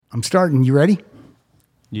I'm starting. You ready?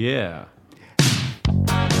 Yeah.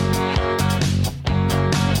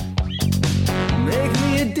 Make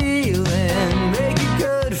me a deal and make it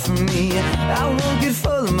good for me. I won't get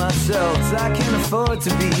full of myself, 'cause I can't afford to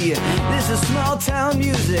be. This is small town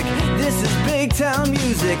music, this is big town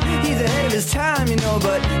music. He's ahead of his time, you know,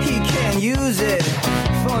 but he can't use it.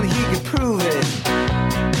 If only he could prove it.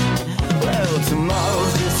 Well,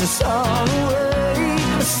 tomorrow's just a song away,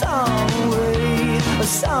 a song away, a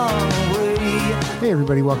song away. Hey,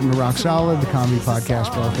 everybody. Welcome to Rock Solid, the comedy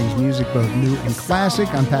podcast for all things music, both new and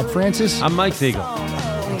classic. I'm Pat Francis. I'm Mike Siegel.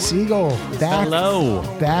 Siegel, back. Hello.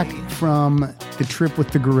 Back from the trip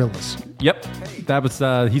with the Gorillas. Yep. That was,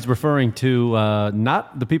 he's referring to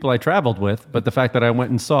not the people I traveled with, but the fact that I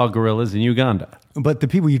went and saw gorillas in Uganda. But the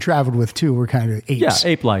people you traveled with, too, were kind of apes.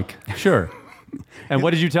 Yeah, ape-like. Sure. And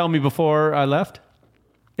what did you tell me before I left?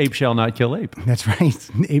 Ape shall not kill ape. That's right.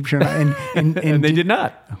 Ape shall not. And they did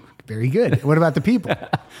not. Very good. What about the people?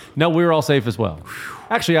 No, we were all safe as well.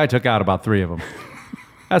 Actually, I took out about 3 of them.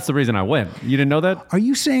 That's the reason I went. You didn't know that? Are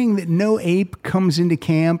you saying that no ape comes into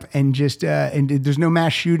camp and just and there's no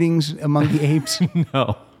mass shootings among the apes?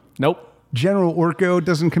 No. Nope. General Orko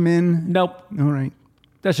doesn't come in? Nope. All right.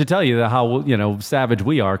 That should tell you how, savage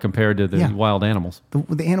we are compared to the wild animals.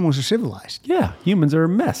 The animals are civilized. Yeah, humans are a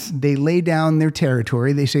mess. They lay down their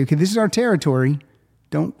territory. They say, okay, this is our territory.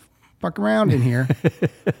 Don't fuck around in here.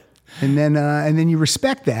 and then you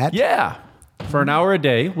respect that. Yeah. For an hour a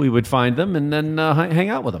day, we would find them and then hang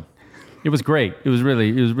out with them. It was great. It was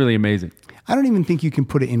really amazing. I don't even think you can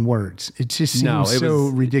put it in words. It just seems so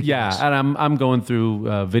ridiculous. Yeah, and I'm going through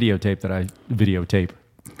videotape.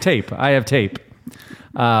 Tape. I have tape.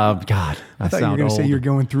 God, I thought you were going to say you're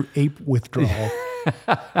going through ape withdrawal.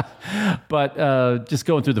 But just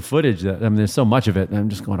going through the footage, there's so much of it, and I'm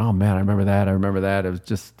just going, oh man, I remember that. It was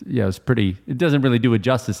just, it was pretty. It doesn't really do it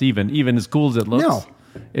justice, even as cool as it looks. No.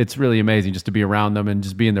 It's really amazing just to be around them and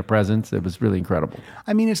just be in their presence. It was really incredible.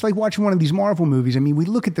 I mean, it's like watching one of these Marvel movies. I mean, we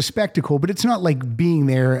look at the spectacle, but it's not like being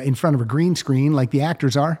there in front of a green screen like the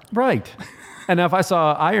actors are. Right. And if I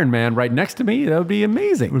saw Iron Man right next to me, that would be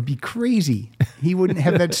amazing. It would be crazy. He wouldn't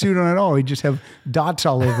have that suit on at all. He'd just have dots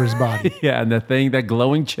all over his body. Yeah, and that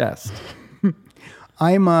glowing chest.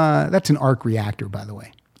 That's an arc reactor, by the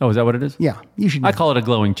way. Oh, is that what it is? Yeah, you should know. I call it a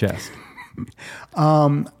glowing chest.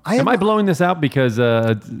 Am I blowing this out because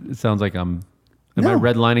it sounds like am I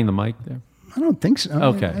redlining the mic there? I don't think so.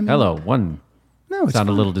 Okay. I mean, Hello. One. No, it's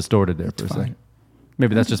sounded fine. a little distorted there for a second.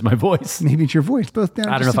 Maybe that's just my voice. Maybe it's your voice. Both down.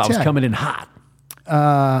 I don't know if I was coming in hot.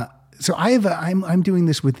 So I'm doing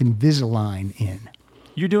this with Invisalign in.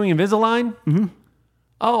 You're doing Invisalign? Mm-hmm.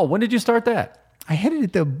 Oh, when did you start that? I had it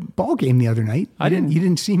at the ball game the other night. You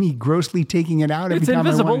didn't see me grossly taking it out every it's time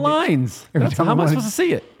invisible I wanted lines. How am I supposed to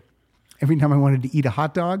see it? Every time I wanted to eat a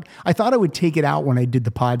hot dog. I thought I would take it out when I did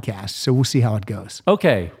the podcast, so we'll see how it goes.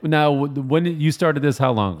 Okay. Now, when you started this,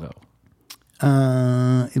 how long ago?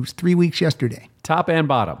 It was 3 weeks yesterday. Top and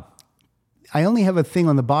bottom. I only have a thing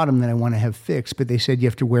on the bottom that I want to have fixed, but they said you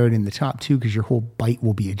have to wear it in the top too because your whole bite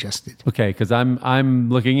will be adjusted. Okay, because I'm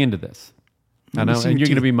looking into this. I know, and you're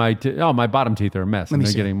going to be my bottom teeth are a mess. And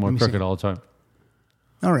they're getting more crooked all the time.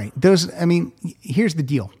 All right. Here's the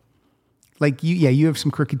deal. Like you have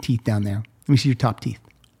some crooked teeth down there. Let me see your top teeth.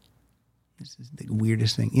 This is the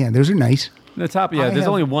weirdest thing. Yeah, those are nice. The top, there's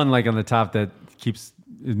only one like on the top that keeps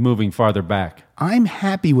moving farther back. I'm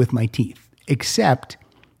happy with my teeth, except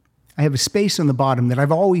I have a space on the bottom that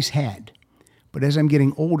I've always had. But as I'm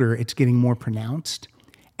getting older, it's getting more pronounced.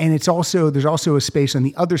 And there's also a space on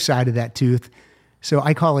the other side of that tooth. So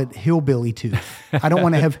I call it hillbilly tooth. I don't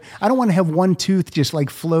want to have one tooth just like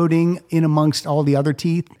floating in amongst all the other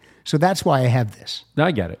teeth. So that's why I have this.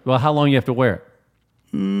 I get it. Well, how long you have to wear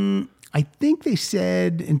it? I think they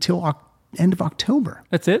said until end of October.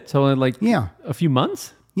 That's it? So a few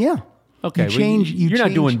months? Yeah. Okay. You're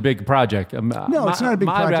not doing big project. No, it's not a big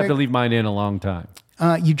project. I would have to leave mine in a long time.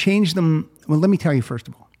 You change them. Well, let me tell you first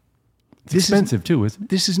of all. It's expensive too, isn't it?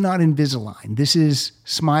 This is not Invisalign. This is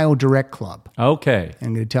Smile Direct Club. Okay.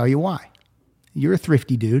 I'm going to tell you why. You're a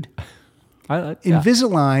thrifty dude. Yeah.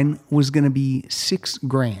 Invisalign was going to be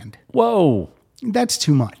 $6,000. Whoa. That's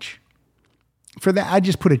too much. For that, I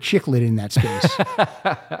just put a chiclet in that space.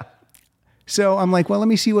 So I'm like, well, let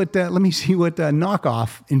me see what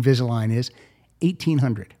knockoff Invisalign is.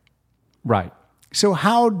 $1,800. Right. So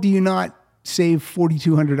how do you not save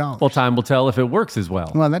 $4,200? Well, time will tell if it works as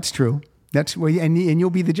well. Well, that's true. That's where, and you'll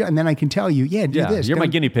be the judge. And then I can tell you, do this. You're my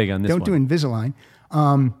guinea pig on this. Don't do Invisalign.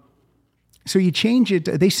 So you change it.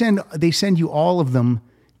 They send you all of them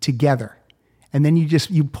together, And then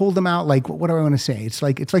you pull them out like, what do I want to say? It's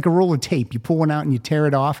like a roll of tape. You pull one out and you tear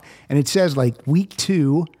it off, and it says like week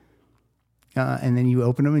 2. And then you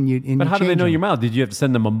open them and you. But how do they know them. your mouth? Did you have to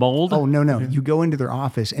send them a mold? Oh no! You go into their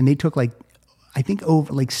office and they took like, I think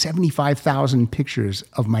over like 75,000 pictures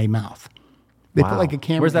of my mouth. They put like a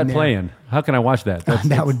camera. Where's that in there. playing? How can I watch that?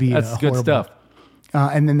 That would be that's good horrible. stuff.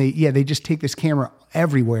 And then they just take this camera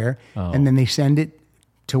everywhere, and then they send it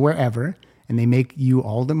to wherever, and they make you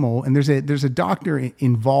all the mold. And there's a doctor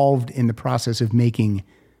involved in the process of making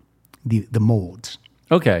the molds.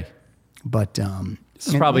 Okay, But this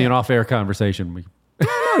is probably an off-air conversation. no,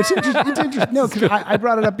 it's interesting. No, because I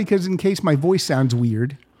brought it up because in case my voice sounds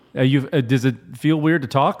weird. Does it feel weird to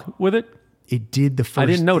talk with it? It did the first. I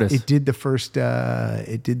didn't notice. It did the first.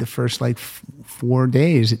 It did the first like 4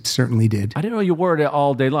 days. It certainly did. I didn't know you wore it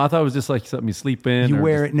all day long. I thought it was just like something you sleep in. You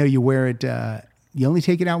wear it. No, you wear it. You only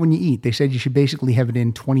take it out when you eat. They said you should basically have it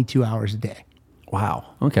in 22 hours a day.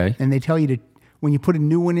 Wow. Okay. And they tell you to when you put a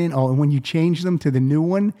new one in. Oh, and when you change them to the new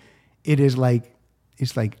one, it's like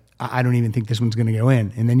I don't even think this one's going to go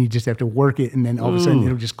in. And then you just have to work it, and then all of a sudden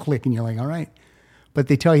it'll just click, and you're like, all right. But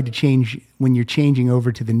they tell you to change when you're changing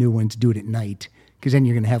over to the new ones. Do it at night because then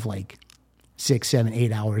you're going to have like 6, 7,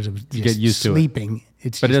 8 hours of just get used sleeping. to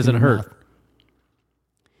it. But it doesn't hurt.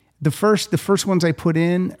 The first ones I put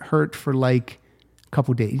in hurt for like a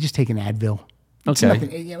couple of days. You just take an Advil. It's Okay.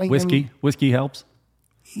 nothing. Whiskey helps.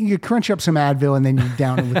 You crunch up some Advil and then you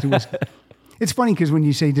down it with the whiskey. It's funny because when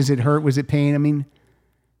you say, "Does it hurt?" Was it pain? I mean,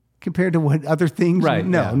 compared to what other things? Right.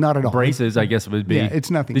 No, yeah. not at all. Braces, I guess, would be. Yeah,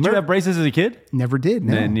 it's nothing. Did you have braces as a kid? Never did.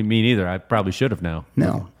 No. Me neither. I probably should have now.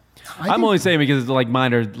 No. I'm only saying because like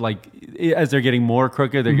mine are like as they're getting more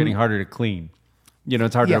crooked, they're getting harder to clean. You know,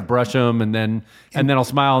 it's hard Yeah. to brush them, and then I'll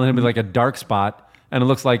smile, and it'll be like a dark spot, and it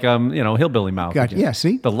looks like hillbilly mouth. Gotcha. again. Yeah,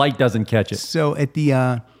 see? The light doesn't catch it. So at the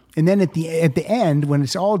and then at the end when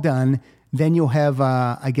it's all done, then you'll have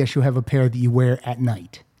I guess you'll have a pair that you wear at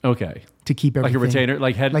night Okay. to keep Like everything a retainer,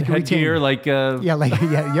 like a headgear, retainer. like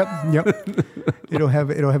yep. It'll have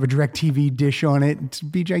a DirecTV dish on it. It's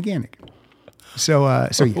be gigantic. So yeah.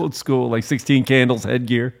 old school, like 16 candles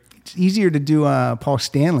headgear. It's easier to do Paul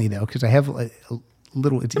Stanley though because I have a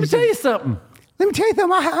little. It's Let me easier. tell you something. Let me tell you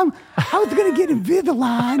something. I was going to get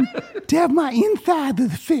Invisalign to have my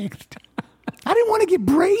insides fixed. I didn't want to get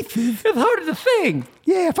braces. It's harder to think.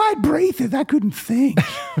 Yeah, if I had braces, I couldn't think.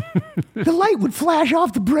 The light would flash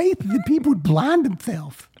off the braces and people would blind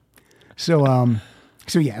themselves.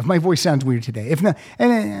 So yeah, if my voice sounds weird today, if not,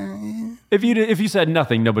 If you said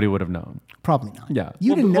nothing, nobody would have known. probably not. Yeah. You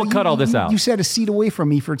We'll- didn't know. we'll cut all this out. You sat a seat away from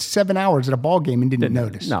me for 7 hours at a ball game and didn't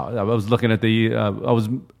notice. No, I was looking at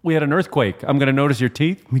we had an earthquake. I'm going to notice your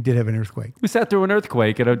teeth. We did have an earthquake. We sat through an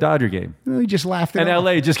earthquake at a Dodger game. We just laughed it And off.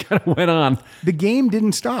 LA just kind of went on. The game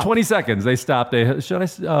didn't stop. 20 seconds. They stopped.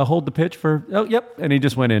 Should I hold the pitch for? Oh, yep. And he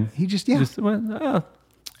just went in. He just went,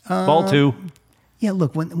 ball 2. Yeah,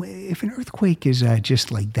 look, if an earthquake is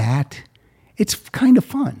just like that, it's kind of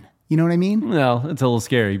fun. You know what I mean? Well, it's a little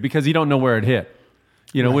scary because you don't know where it hit.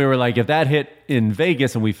 You know, we were like, if that hit in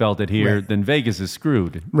Vegas and we felt it here, Right. then Vegas is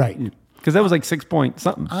screwed. Right. Because that was like 6 point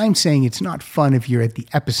something. I'm saying it's not fun if you're at the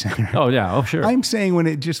epicenter. Oh, yeah. Oh, sure. I'm saying when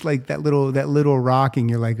it just like that little rocking,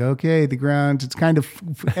 you're like, okay, the ground's, it's kind of,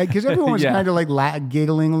 because everyone was Yeah. kind of like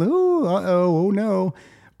giggling, ooh, oh no.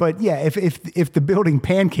 But yeah, if the building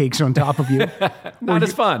pancakes on top of you, Not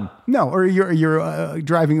as fun. no, or you're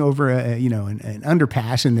driving over an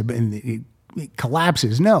underpass and it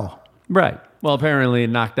collapses, no. Right. Well, apparently it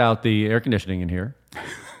knocked out the air conditioning in here.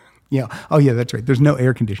 Yeah. Oh yeah, that's right. There's no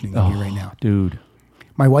air conditioning in here right now. Dude.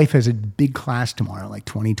 My wife has a big class tomorrow, like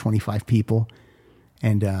 20, 25 people.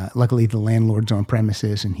 And luckily the landlord's on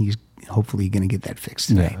premises and he's hopefully going to get that fixed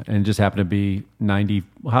today. Yeah. And it just happened to be 90.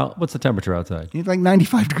 What's the temperature outside? It's like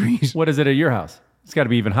 95 degrees. What is it at your house? It's got to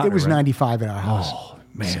be even hotter. It was right? 95 at our house. Oh,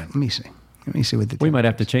 man. So, let me see. Let me see what the We might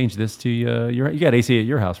have to change this to you got AC at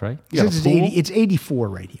your house, right? You got a it's, pool? 80, it's 84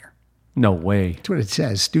 right here. No way. That's what it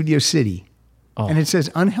says, Studio City. And it says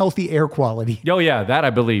unhealthy air quality. Oh, yeah. That I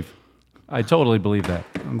believe. I totally believe that.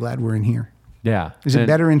 I'm glad we're in here. Yeah. Is it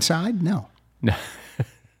better inside? No. No.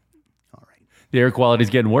 All right. The air quality's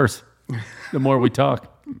getting worse the more we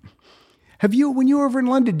talk. When you were over in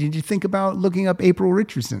London, did you think about looking up April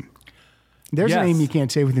Richardson? There's Yes. a name you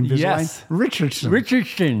can't say with Invisalign. Yes. Richardson.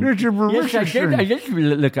 Richardson. Yes, I did. I just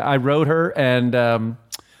look. I wrote her, and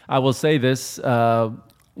I will say this. I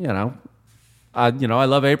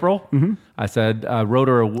love April. Mm-hmm. I said I wrote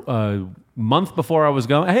her a month before I was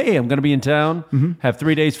going. Hey, I'm going to be in town. Have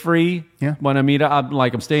 3 days free. Yeah. Want to meet up?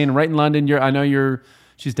 I'm staying right in London. I know you're.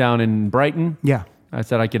 She's down in Brighton. Yeah. I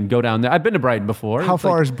said I can go down there. I've been to Brighton before. How It's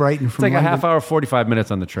far like- is Brighton It's from like a London? half hour, 45 minutes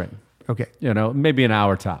on the train. Okay. You know, maybe an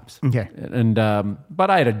hour tops. Okay. And but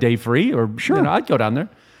I had a day free, or Sure. you know, I'd go down there.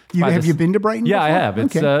 By Have the you s- been to Brighton Yeah, I before? have.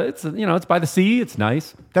 It's Okay. it's you know, it's by the sea. It's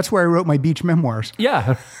nice. That's where I wrote my beach memoirs.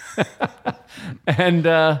 Yeah. And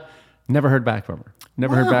never heard back from her.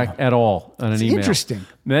 Never heard Wow. back at all on an email. Interesting.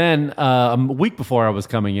 Then a week before I was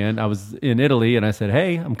coming in, I was in Italy, and I said,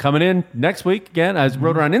 "Hey, I'm coming in next week again." I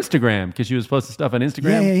wrote her on Instagram because she was posting stuff on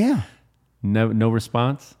Instagram. Yeah. No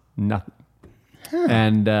response. Nothing.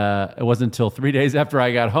 And it wasn't until 3 days after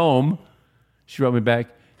I got home, she wrote me back,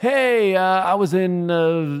 "Hey, I was in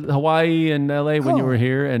Hawaii and LA when you Oh. were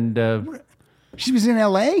here." And She was in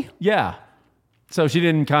LA? yeah. So she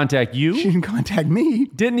didn't contact you. She didn't contact me.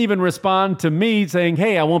 Didn't even respond to me saying,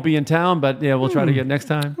 "Hey, I won't be in town, but yeah, we'll try to get next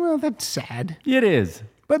time." Well, that's sad. It is.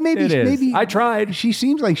 But maybe It is. maybe I tried. She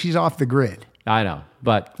seems like she's off the grid. I know,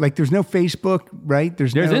 but Like there's no Facebook, right?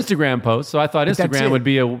 There's there's no, Instagram posts, so I thought that's Instagram it. would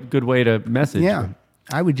be a good way to message. Yeah.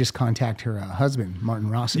 I would just contact her husband, Martin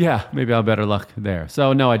Rossi. Yeah, maybe I'll have better luck there.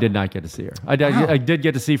 So no, I did not get to see her. I Wow. did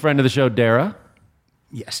get to see friend of the show, Dara,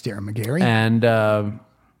 Yes, Darren McGarry. and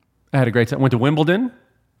I had a great time. Went to Wimbledon,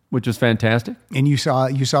 which was fantastic. And you saw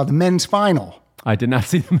the men's final. I did not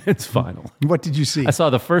see the men's final. What did you see? I saw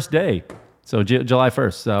the first day, so July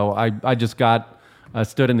 1st. So I just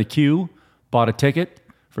stood in the queue, bought a ticket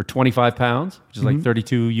for £25, which is like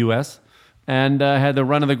 32 US, and had the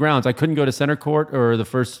run of the grounds. I couldn't go to center court or the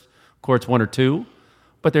first courts 1 or 2,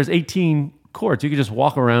 but there's 18 courts. You could just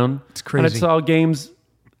walk around. It's crazy. And I saw games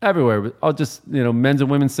everywhere. All just, you know, men's and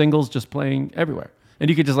women's singles just playing everywhere. And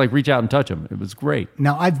you could just like reach out and touch them. It was great.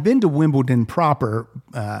 Now I've been to Wimbledon proper.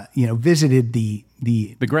 Visited the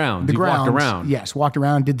grounds. The You walked grounds. around. Yes, walked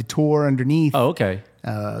around, did the tour underneath. Oh, okay.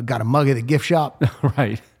 Got a mug at the gift shop.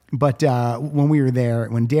 Right. But when we were there,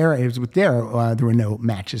 when Dara was with Dara, there were no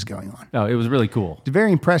matches going on. No, it was really cool. It's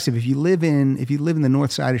very impressive. If you live in the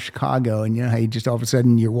north side of Chicago, and you know how you just all of a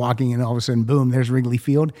sudden you're walking, and all of a sudden, boom, there's Wrigley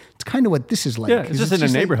Field. It's kind of what this is like. Yeah, it's just in a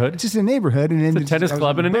neighborhood. It's just a neighborhood, and then It's a tennis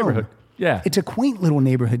club in a neighborhood. Yeah. It's a quaint little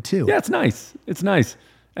neighborhood too. Yeah, it's nice. It's nice.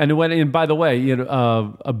 And when, and by the way, you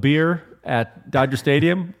know, a beer at Dodger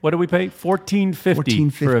Stadium, what do we pay? $14.50 for a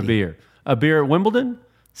 $14.50. beer. A beer at Wimbledon,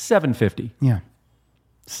 $7.50. yeah,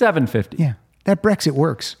 $7.50. yeah. That Brexit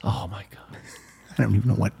works. Oh my God. I don't even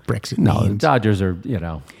know what Brexit No, the means. Dodgers are, you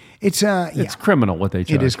know, It's it's criminal what they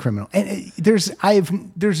charge. It is criminal. And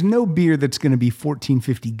there's no beer that's going to be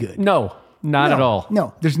 $14.50 good. No, not No, at all.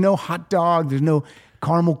 No, there's no hot dog. There's no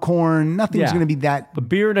caramel corn. Nothing's Yeah. going to be that. A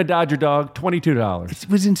beer and a Dodger dog, $22. It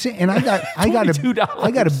was insane. And I got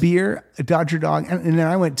 $22. a beer, a Dodger dog, and then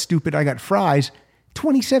I went stupid. I got fries,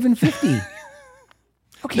 $27.50.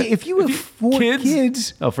 Okay, if you have four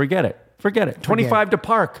kids, oh, forget it. Forget it. 25 to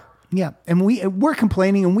park. yeah, and we're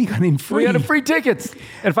complaining, and we got in free. We had free tickets.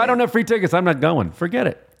 And if I don't have free tickets, I'm not going. Forget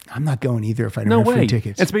it. I'm not going either if I don't No have way. free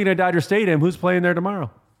tickets. And speaking of Dodger Stadium, who's playing there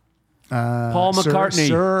tomorrow? Paul Sir- McCartney.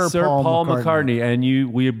 Sir Paul McCartney. And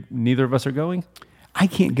neither of us are going? I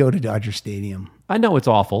can't go to Dodger Stadium. I know it's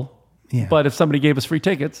awful. Yeah. But if somebody gave us free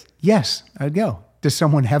tickets, Yes, I'd go. Does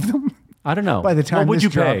someone have them I don't know. By the time what would this you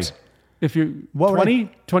drops. pay? If you What would I-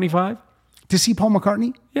 20, 25? to see Paul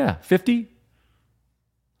McCartney? Yeah, 50?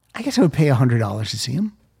 I guess I would pay $100 to see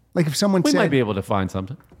him. Like if someone We said, might be able to find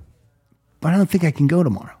something. but I don't think I can go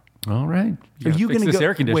tomorrow. All right. Are you going to go?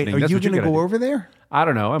 air conditioning? Wait, are That's you what going to gotta go do. over there? I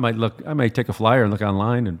don't know. I might take a flyer and look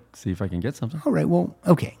online and see if I can get something. All right. Well,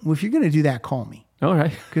 okay. Well, if you're going to do that, call me All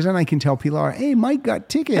right. because then I can tell Pilar, "Hey, Mike got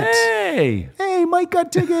tickets. Hey. Hey, Mike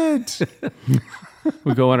got tickets."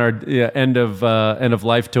 We go on our end of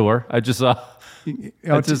life tour. I just saw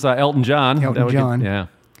Elton John. Elton John. Yeah.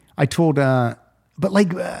 I told, but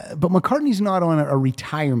McCartney's not on a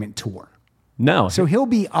retirement tour, No. so he'll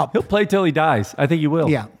be up. He'll play till he dies. I think he will.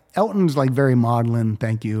 Yeah. Elton's like very maudlin.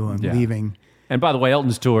 Thank you. I'm Yeah. leaving. And by the way,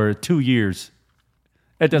 Elton's tour, 2 years.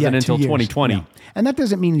 It doesn't end 2 until years. 2020. No. And that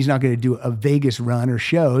doesn't mean he's not going to do a Vegas run or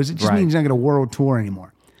shows. It just Right. means he's not going to world tour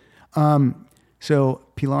anymore. So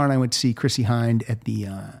Pilar and I went to see Chrissy Hind at the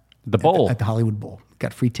Bowl. at the Hollywood Bowl.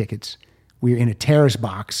 Got free tickets. We were in a terrace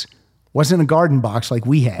box. Wasn't a garden box like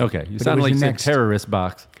we had. Okay. You but it sound was like the you said next- terrorist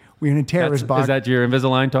box. We were in a terrace box. Is that your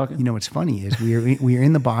Invisalign talking? You know what's funny is we were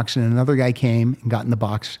in the box and another guy came and got in the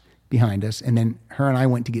box behind us, and then her and I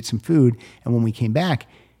went to get some food. And when we came back,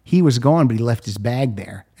 he was gone, but he left his bag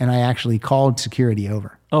there. And I actually called security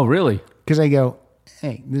over Oh, really? because I go,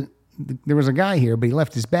 "Hey, there was a guy here, but he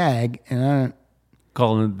left his bag." And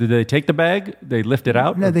Calling. Did they take the bag? They lift it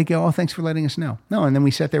out? no, they go, "Oh, thanks for letting us know." No, and then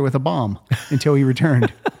we sat there with a bomb until he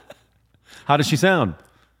returned. How does she sound?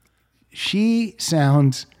 She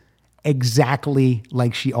sounds exactly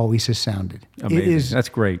like she always has sounded. Amazing. That's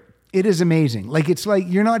great. It is amazing. Like, it's like,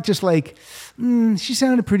 you're not just like, she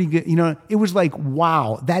sounded pretty good. You know, it was like,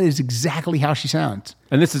 wow, that is exactly how she sounds.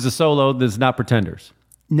 And this is a solo that's not Pretenders.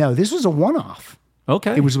 No, this was a one-off.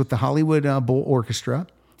 Okay. It was with the Hollywood Bowl Orchestra.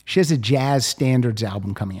 She has a jazz standards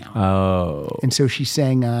album coming out. Oh. And so she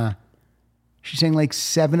sang like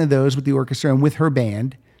 7 of those with the orchestra and with her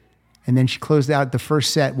band. And then she closed out the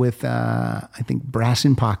first set with, I think, Brass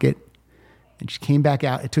in Pocket. And she came back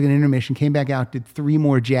out. It took an intermission, came back out, did 3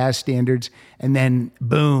 more jazz standards, and then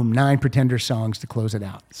boom, 9 Pretender songs to close it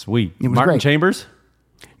out. Sweet. It was Martin great. Chambers?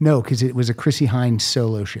 No, because it was a Chrissy Hines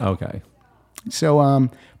solo show. Okay. So,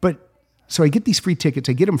 so I get these free tickets.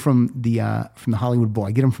 I get them from the Hollywood Bowl.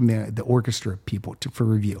 I get them from the orchestra people for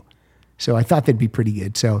review. So I thought they'd be pretty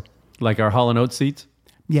good. So Like our Hall & Oates seats?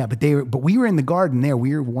 yeah, but we were in the garden there.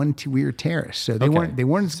 We were terrace, so they weren't.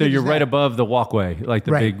 As So good you're as right that. above the walkway, like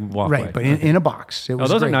the big walkway. Right, but in a box. It was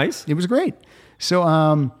those are great. nice. It was great. So,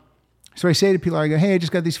 so I say to Pilar, I go, hey, I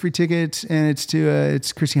just got these free tickets, and it's to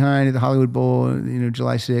it's Chrissy Hine at the Hollywood Bowl,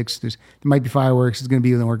 July 6th. There might be fireworks. It's going to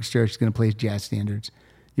be with an orchestra. She's going to play jazz standards.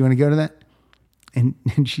 You want to go to that? And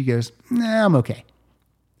she goes, nah, I'm okay.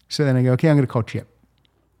 So then I go, okay, I'm going to call Chip.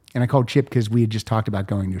 And I called Chip because we had just talked about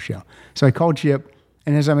going to a show. So I called Chip,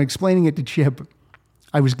 and as I'm explaining it to Chip,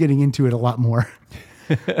 I was getting into it a lot more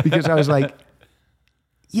because I was like,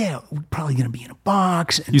 yeah, we're probably going to be in a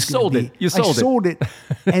box. And You sold it. You sold it. I sold it.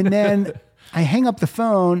 And then I hang up the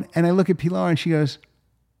phone and I look at Pilar and she goes,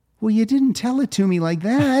 well, you didn't tell it to me like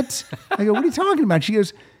that. I go, what are you talking about? She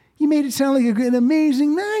goes, you made it sound like an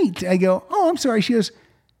amazing night. I go, oh, I'm sorry. She goes,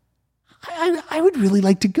 I would really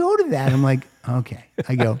like to go to that. I'm like, okay.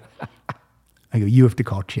 I go, you have to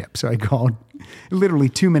call Chip. So I called literally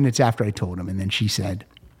 2 minutes after I told him. And then she said,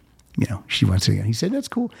 she wants to go. He said, that's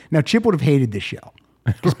cool. Now, Chip would have hated this show.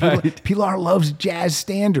 Right. Pilar loves jazz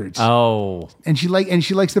standards. Oh. And she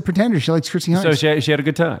likes the Pretenders. She likes Chrissy Hines. So she had a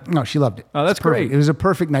good time. No, she loved it. Oh, that's It's perfect. great. It was a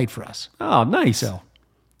perfect night for us. Oh, nice. So,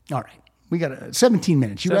 all right. We got 17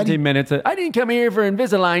 minutes. You 17 ready? minutes. I didn't come here for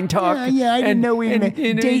Invisalign talk. Yeah, I didn't know we were in a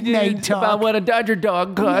date night talk. About what a Dodger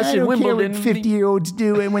dog costs I in don't Wimbledon. care what 50-year-olds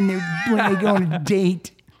do when they go on a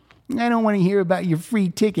date. I don't want to hear about your free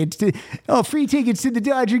tickets to the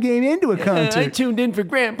Dodger game and to a concert. I tuned in for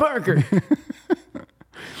Grant Parker.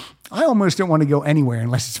 I almost don't want to go anywhere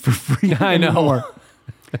unless it's for free. I know. Anymore.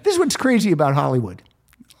 This is what's crazy about Hollywood.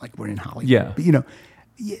 Like, we're in Hollywood. Yeah. But,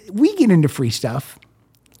 we get into free stuff.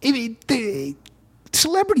 The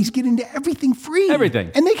celebrities get into everything free. Everything.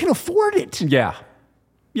 And they can afford it. Yeah.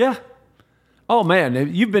 Yeah. Oh,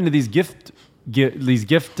 man. You've been to these gift David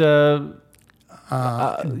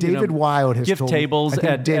Wild has gift told tables me, I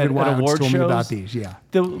think at David Wild award told shows me about these. Yeah.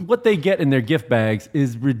 What they get in their gift bags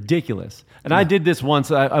is ridiculous. And I did this once.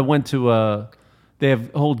 I went to they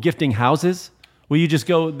hold gifting houses where you just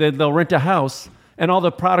go. They'll rent a house and all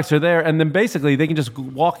the products are there, and then basically they can just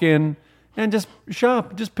walk in and just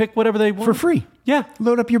shop, just pick whatever they want For free. Yeah,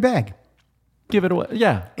 Load up your bag. give it away.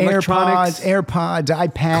 Yeah, electronics, AirPods,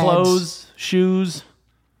 iPads. clothes, shoes,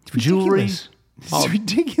 jewelry. Ridiculous. It's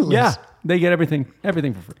ridiculous. Yeah, they get everything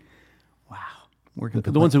for free. Wow. We're gonna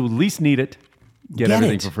The ones who least need it get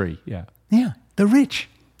everything for free. Yeah. Yeah. The rich.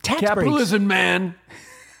 Tax breaks. Capitalism, man.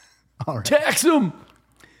 All right. Tax them.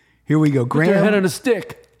 Here we go. Put their head Graham. on a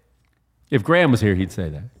stick. If Graham was here, he'd say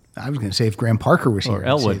that. I was going to say if Graham Parker was here. Or I'd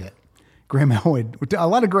Elwood. say that. Graham Elwood. A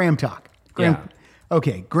lot of Graham talk. Graham. Yeah.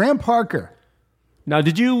 Okay. Graham Parker. Now,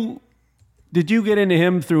 did you get into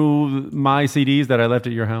him through my CDs that I left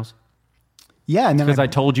at your house? Yeah. And then Because I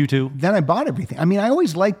told you to? then I bought everything. I mean, I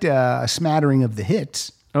always liked a smattering of the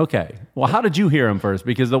hits. Okay. Well, how did you hear him first?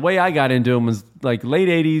 Because the way I got into him was like late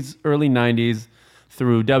 80s, early 90s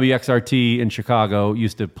through WXRT in Chicago.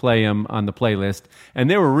 Used to play him on the playlist. And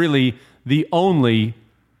they were really the only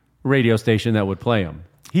radio station that would play him.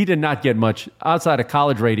 He did not get much outside of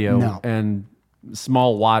college radio and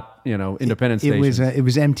small watt, independent stations. It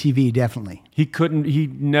was MTV, definitely. He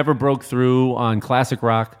never broke through on classic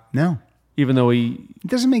rock, No. even though he It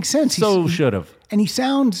doesn't make sense. should have. And he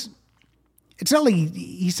sounds... It's not like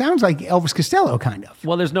he sounds like Elvis Costello, kind of.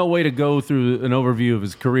 Well, there's no way to go through an overview of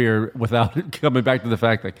his career without coming back to the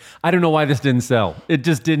fact that I don't know why this didn't sell. It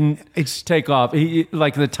just didn't take off.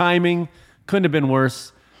 The timing couldn't have been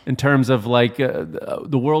worse in terms of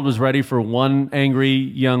the world was ready for one angry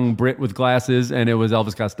young Brit with glasses, and it was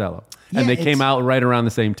Elvis Costello. Yeah, and they came out right around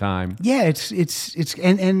the same time. Yeah, it's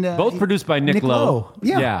Both produced by Nick Lowe.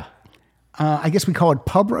 Yeah. I guess we call it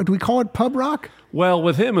pub rock. Do we call it pub rock? Well,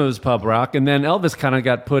 with him, it was pub rock, and then Elvis kind of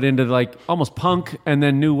got put into almost punk and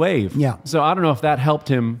then new wave. Yeah. So I don't know if that helped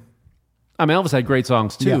him. I mean, Elvis had great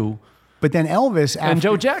songs too, But then Elvis, after, And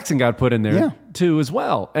Joe Jackson got put in there Yeah. too as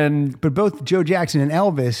well. And but both Joe Jackson and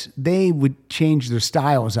Elvis, they would change their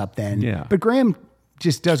styles up then. Yeah. But Graham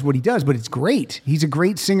just does what he does, but it's great. He's a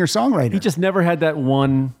great singer-songwriter. he just never had that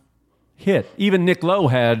one hit. Even Nick Lowe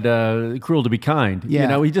had Cruel to Be Kind. Yeah. You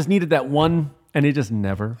know, he just needed that one, and he just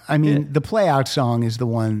never I mean, hit. the Playout song is the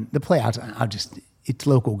one. The Playouts, it's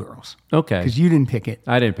Local Girls. Okay. Because you didn't pick it.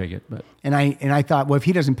 I didn't pick it, but And I thought, well, if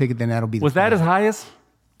he doesn't pick it, then that'll be the was that final. his highest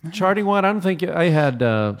charting one? I don't think I had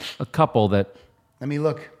a couple that Let me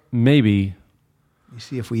look. maybe. Let me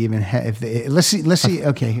see if we even have. Let's see.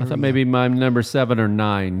 Okay, here I we thought go. maybe my number 7 or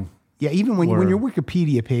 9. Yeah, even when or- your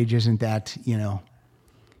Wikipedia page isn't that,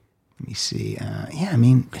 Let me see. Yeah, I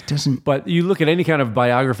mean, it doesn't. But you look at any kind of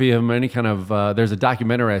biography of him, any kind of there's a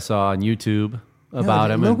documentary I saw on YouTube about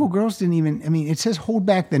him. Local and- Girls didn't even. I mean, it says "Hold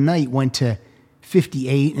Back the Night" went to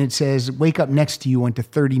 58, and it says "Wake Up Next to You" went to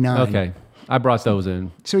 39. Okay, I brought those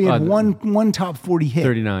in. So he had one top 40 hit.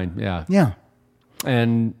 39. Yeah. Yeah.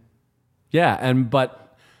 And yeah,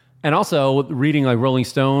 and also reading like Rolling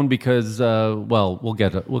Stone because we'll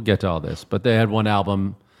get to all this, but they had one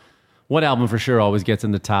album for sure always gets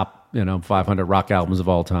in the top 500 rock albums of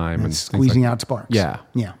all time, and It's things squeezing like- out sparks. Yeah.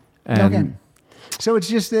 Yeah. And- Okay. So it's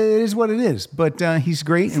just, it is what it is. But he's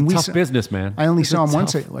great. And tough business, man. I only It's saw a him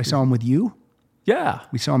once. tough- I saw him with you. Yeah,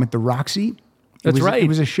 We saw him at the Roxy. That's right. It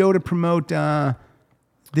was a show to promote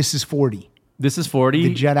This Is 40, this is 40.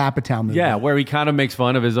 the Judd Apatow movie. Yeah, where he kind of makes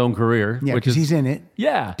fun of his own career. Yeah, which because is he's in it.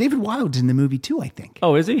 Yeah. David Wild's in the movie too, I think.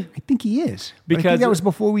 Oh, is he? I think he is. But I Because- think that was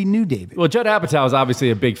before we knew David. Well, Judd Apatow is obviously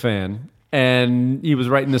a big fan, and he was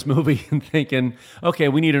writing this movie and thinking, okay,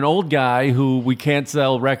 we need an old guy who we can't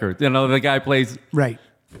sell records. The guy plays Right.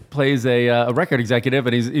 a record executive,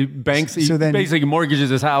 and he banks. He So then- basically mortgages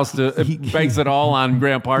his house to banks it all on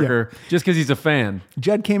Graham Parker just because he's a fan.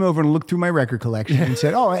 Judd came over and looked through my record collection and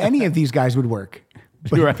said, "Oh, any of these guys would work."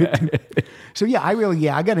 Right. So yeah,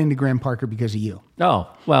 I got into Graham Parker because of you. Oh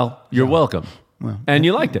well, you're welcome. And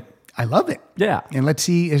you liked it. I love it. Yeah. And let's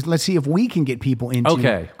see if we can get people into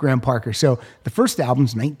Okay. Graham Parker. So the first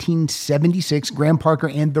album's 1976, Graham Parker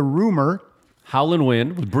and the Rumor. Howlin'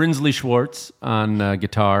 Wind with Brinsley Schwartz on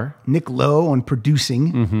guitar. Nick Lowe on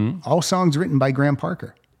producing. Mm-hmm. All songs written by Graham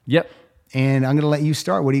Parker. Yep. And I'm going to let you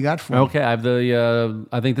start. What do you got for me? Okay, I have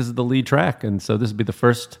I think this is the lead track, and so this would be the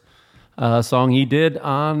first song he did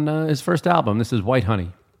on his first album. This is White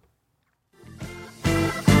Honey.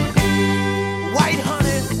 White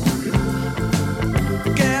honey,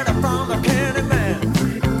 get it from the candy man.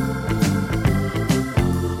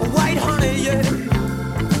 White honey, yeah.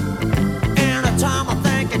 Anytime I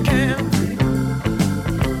think I can.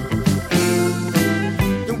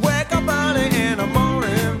 You wake up early in the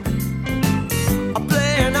morning, I'm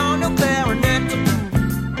playing on your clarinet.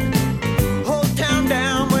 Whole town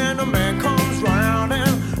down when the man comes round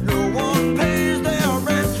and no one pays their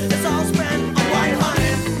rent. It's all spent on white honey.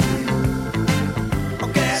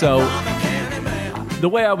 So the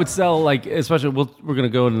way I would sell, like, especially we're going to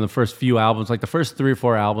go into the first few albums, like the first 3 or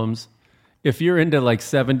 4 albums. If you're into like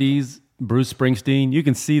 70s Bruce Springsteen, you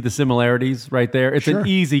can see the similarities right there. It's Sure. an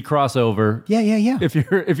easy crossover. Yeah.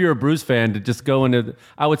 If you're a Bruce fan, to just go into,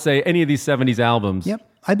 I would say any of these 70s albums. Yep.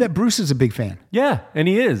 I bet Bruce is a big fan. Yeah, and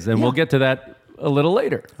he is, and we'll get to that a little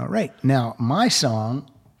later. All right. Now, my song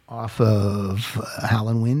off of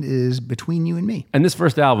Howlin' Wind is Between You and Me. And this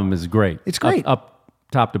first album is great. It's great. Up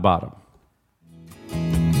top to bottom.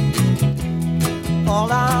 All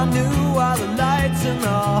I knew are the lights in the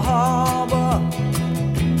harbor.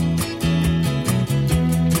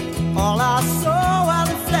 All I saw are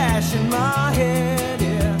the flash in my head,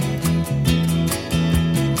 yeah.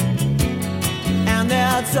 And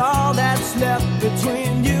that's all that's left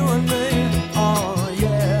between you and me, oh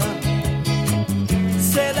yeah.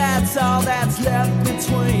 Say that's all that's left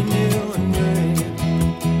between you and me.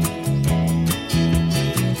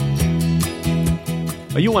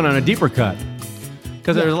 Oh, you went on a deeper cut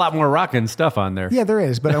because there's a lot more rockin' stuff on there. Yeah, there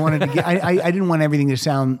is, but I wanted to get. I didn't want everything to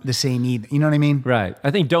sound the same either. You know what I mean? Right.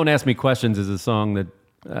 I think "Don't Ask Me Questions" is a song that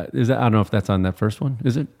is. I don't know if that's on that first one.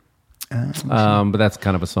 Is it? But that's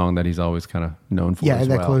kind of a song that he's always kind of known for. Yeah, as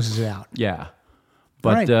that well. closes it out. Yeah,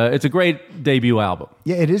 but right. it's a great debut album.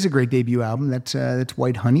 Yeah, it is a great debut album. That's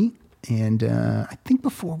White Honey. And I think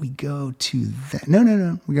before we go to that,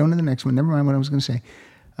 no, we're going to the next one. Never mind what I was going to say.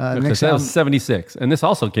 The next That album. was 76, and this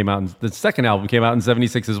also came out. The second album came out in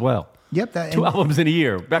 76 as well. Yep, 2 albums in a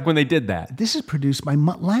year. Back when they did that. This is produced by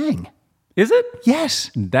Mutt Lange. Is it? Yes.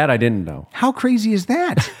 That I didn't know. How crazy is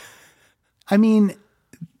that? I mean,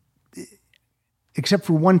 except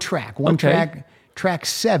for one track. Okay. Track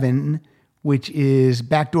 7, which is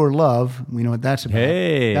Backdoor Love. We know what that's about.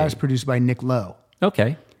 Hey. That was produced by Nick Lowe.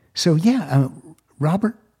 Okay. So yeah,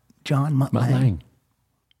 Robert John Mutt Mutt Lange, Lange.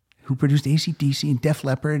 who produced AC/DC and Def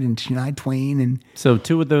Leppard and Shania Twain, and So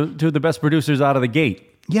two of the best producers out of the gate.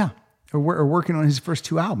 yeah, are working on his first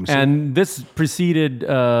 2 albums. So, And this preceded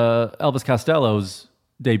Elvis Costello's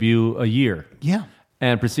debut a year. yeah,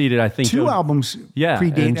 And preceded, I think, 2 albums. Yeah,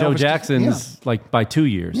 predate and Joe Elvis. Jackson's like by 2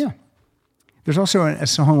 years. Yeah. There's also a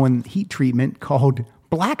song on Heat Treatment called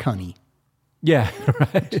Black Honey. Yeah, right.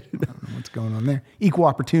 I don't know what's going on there. Equal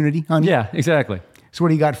Opportunity, honey. Yeah, exactly. So what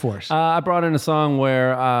do you got for us? I brought in a song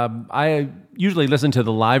where I usually listen to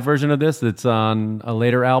the live version of this that's on a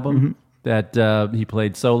later album that he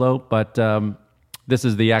played solo, but this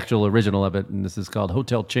is the actual original of it, and this is called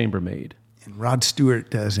Hotel Chambermaid. And Rod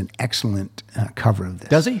Stewart does an excellent cover of this.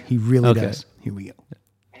 Does he? He really Okay. does. Here we go.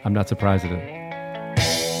 I'm not surprised at it.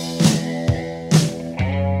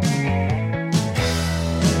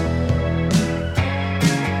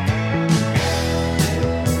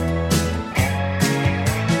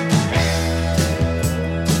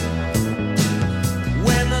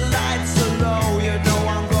 When the lights are low, you know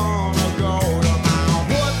I'm gonna go to my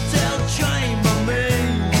hotel chambermaid.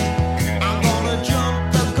 I'm gonna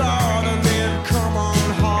jump the guard and then come on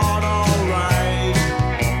hard, alright.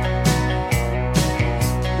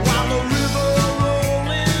 While the river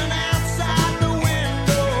rolling outside the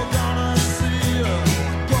window, gonna see her,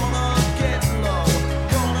 gonna get low,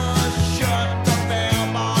 gonna shut the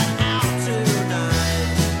bellboy out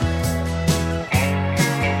tonight.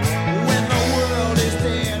 When the world is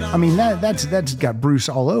dead, I mean, that's got Bruce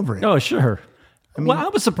all over it. Oh, sure. Well, I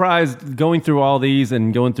was surprised going through all these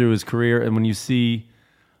and going through his career, and when you see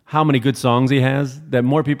how many good songs he has, that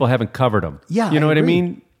more people haven't covered them. Yeah, you know I what I agree.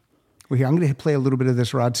 mean? Well, here, I'm going to play a little bit of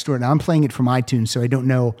this Rod Stewart. Now, I'm playing it from iTunes, so I don't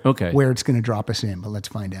know Okay. where it's going to drop us in, but let's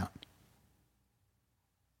find out.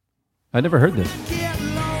 I never heard this. get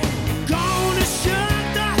low, gonna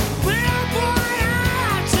shut the bellboy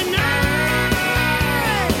out tonight.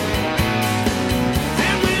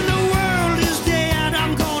 And when the world is dead,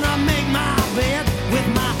 I'm gonna make my bed with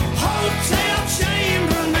my hotel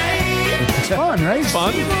chambermaid. It's fun, right?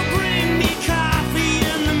 Fun. She will bring me coffee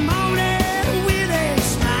in the morning with a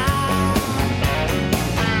smile.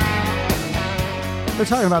 They're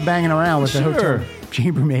talking about banging around with the Sure. hotel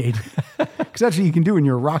chambermaid. Because that's what you can do when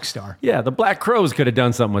you're a rock star. Yeah, the Black Crowes could have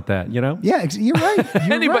done something with that, you know? Yeah, you're right.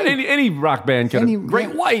 You're Anybody, right. any rock band could Any- have. Great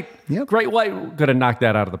yeah. White. Yep. Great White could have knocked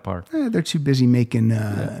that out of the park. They're too busy making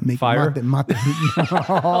Fire?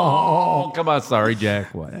 Oh, Oh, come on. Sorry,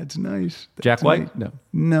 Jack White. that's nice. Jack That's White? nice.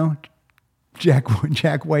 No. No,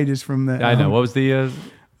 Jack White is from the. I know. What was the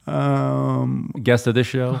guest of this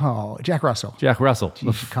show? Oh, Jack Russell. Jack Russell.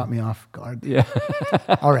 You caught me off guard. Yeah.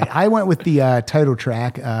 All right, I went with the title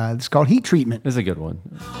track. It's called Heat Treatment. This is a good one.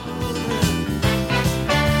 Now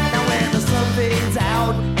when the sun fades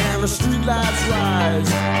out and the streetlights rise,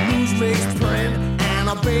 news makes print and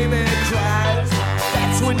a baby cries.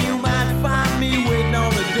 That's when you might find me waiting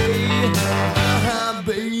on the day.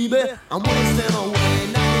 Baby, I'm wasting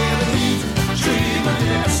away. Now hear the heat, dreaming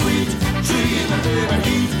in the sweet, dreaming in the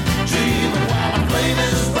heat, dreaming while the flame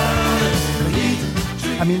is burning. The heat,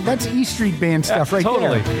 I mean, that's E Street Band stuff right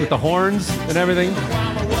Totally. there. With the horns and everything.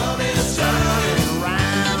 while the world is turning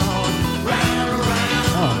round, round, round.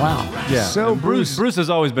 Oh wow. Yeah. So And Bruce has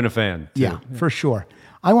always been a fan. Too. Yeah, for sure.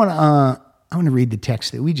 I want to read the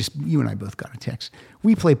text that you and I both got a text.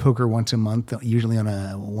 We play poker once a month, usually on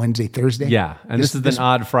a Wednesday, Thursday. Yeah. And this is an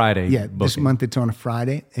odd Friday. Yeah, this booking. month it's on a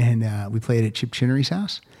Friday, and we play it at Chip Chinnery's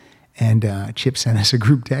house. And Chip sent us a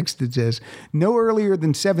group text that says, "No earlier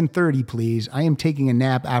than 7:30, please. I am taking a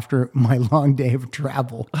nap after my long day of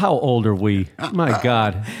travel." How old are we? My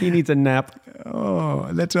God. He needs a nap. Oh,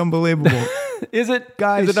 that's unbelievable. Is it?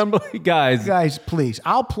 Guys. Is it unbelievable? Guys. Guys, please,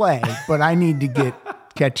 I'll play, but I need to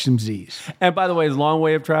catch some Z's. And by the way, his long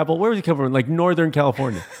way of travel, where does he come from? Like Northern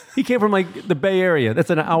California. He came from like the Bay Area. That's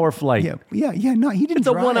an hour flight. Yeah. No, he didn't. It's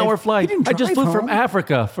a drive. 1 hour He flight. didn't I just drive flew from home.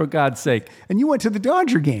 Africa, for God's sake. And you went to the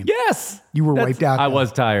Dodger game. Yes. You were wiped out. I though.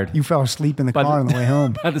 was tired. You fell asleep in the car on the way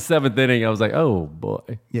home. By the 7th inning, I was like, oh boy.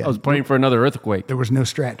 Yeah. I was praying for another earthquake. There was no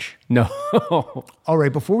stretch. No. All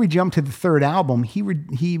right, before we jump to the third album, he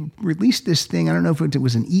released this thing. I don't know if it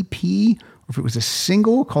was an EP or if it was a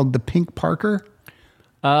single called The Pink Parker.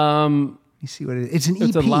 Let me see what it is. It's an EP.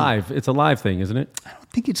 It's a live thing, isn't it? I don't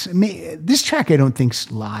think it's this track. I don't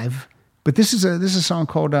think's live, but this is a song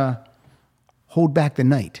called "Hold Back the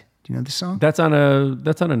Night." Do you know this song? That's on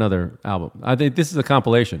another album. I think this is a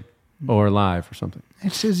compilation or live or something.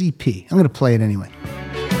 It says EP. I'm going to play it anyway.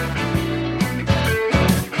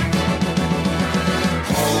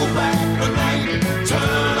 Hold back the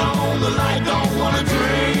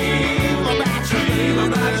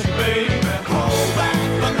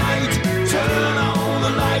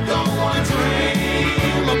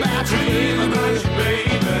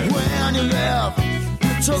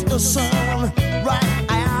took the sun right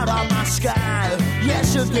out of my sky.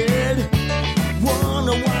 Yes, you did.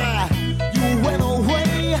 Wonder why you went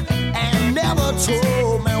away and never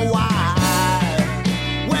told me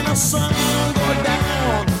why. When the sun goes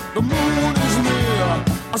down, the moon is near.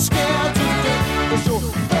 I'm scared to death 'cause your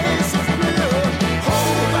face is clear.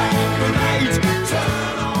 Hold back the night,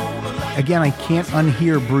 turn on the light. Again, I can't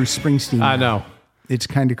unhear Bruce Springsteen. I know. It's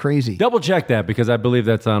kind of crazy. Double check that because I believe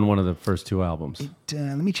that's on one of the first two albums.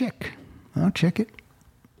 Let me check. I'll check it.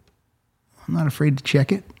 I'm not afraid to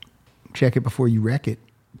check it. Check it before you wreck it.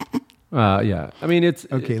 Yeah. I mean, it's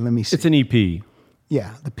Okay, let me see. It's an E EP.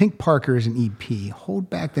 Yeah, the Pink Parker is an EP. Hold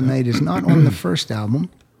Back the Night is not on the first album.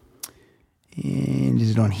 And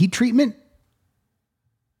is it on Heat Treatment?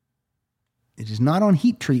 It is not on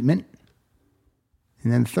Heat Treatment.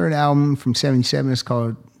 And then the third album from 77 is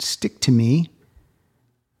called Stick to Me.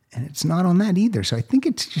 And it's not on that either. So I think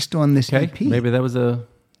it's just on this Okay. EP. Maybe that was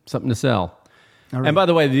something to sell. All right. And by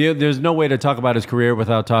the way, there's no way to talk about his career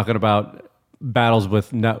without talking about battles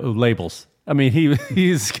with labels. I mean,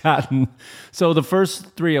 he's gotten... So the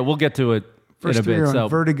first three, we'll get to it First in a three bit. are on So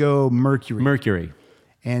Vertigo, Mercury. Mercury.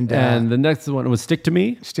 And the next one was Stick to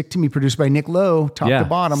Me. Stick to Me, produced by Nick Lowe, top to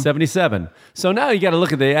bottom. 77. So now you got to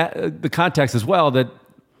look at the context as well. That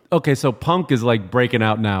okay, so punk is like breaking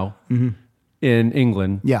out now in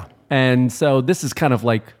England. Yeah. And so this is kind of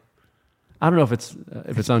like, I don't know if it's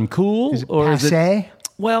uncool Is it or is passé? it.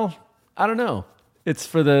 Well, I don't know. It's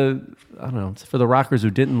for the rockers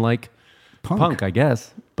who didn't like punk, I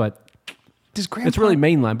guess. But Does Grandpa, it's really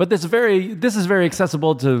mainline. But this is very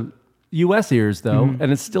accessible to U.S. ears though,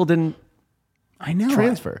 and it still didn't I know.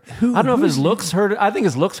 transfer. I don't know if his who's- looks hurt. I think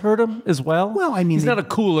his looks hurt him as well. Well, I mean, he's not a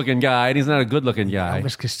cool looking guy, and he's not a good looking guy.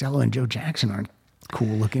 Elvis Costello and Joe Jackson aren't cool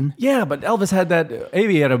looking. Yeah, but Elvis had that.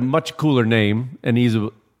 He had a much cooler name and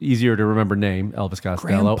easier to remember name, Elvis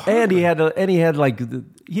Costello, Graham and he had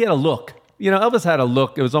a look. You know, Elvis had a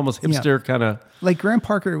look. It was almost hipster kind of. Like Graham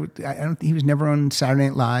Parker, he was never on Saturday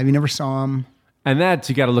Night Live. You never saw him. And that's,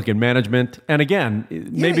 you got to look at management. And again,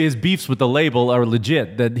 maybe his beefs with the label are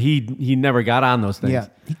legit, that he never got on those things. Yeah.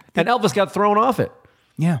 And Elvis got thrown off it.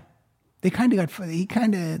 Yeah. They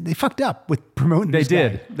fucked up with promoting They this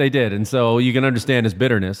guy. did. And so you can understand his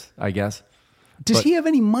bitterness, I guess. Does he have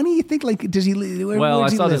any money? You think, like, does he live? Well, I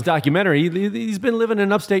saw this documentary. He's been living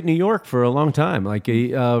in upstate New York for a long time, like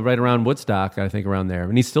right around Woodstock, I think, around there.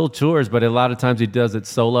 And he still tours, but a lot of times he does it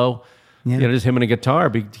solo. Yeah. You know, just him and a guitar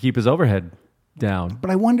to keep his overhead down. But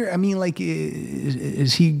I wonder, I mean, like,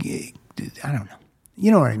 is he, I don't know. You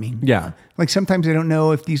know what I mean? Yeah. Like, sometimes I don't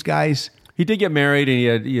know if these guys. He did get married,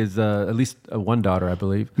 and he has at least one daughter, I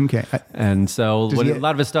believe. Okay. And so Does he- a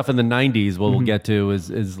lot of his stuff in the 90s, we'll get to, is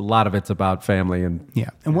a lot of it's about family. Yeah.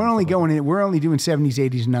 And we're only doing 70s,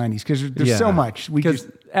 80s, and 90s because there's so much. Because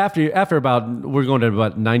after about, we're going to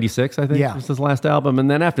about 96, I think, Yeah. was his last album. And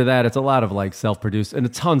then after that, it's a lot of like self-produced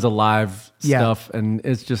and tons of live Yeah. stuff. And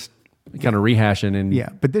it's just kind of rehashing and Yeah.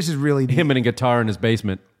 But this is really him and a guitar in his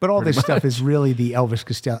basement. But all this stuff is really the Elvis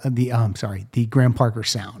Costello, the Graham Parker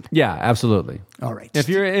sound. Yeah, absolutely. All right. If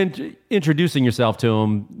you're introducing yourself to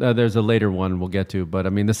him, there's a later one we'll get to. But I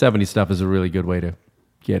mean, the 70s stuff is a really good way to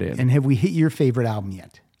get in. And have we hit your favorite album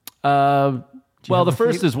yet? Well, have the a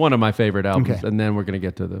first is one of my favorite albums. Okay. And then we're going to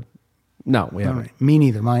get to the... No, we All haven't. right. Me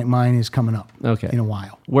neither. Mine is coming up. Okay. In a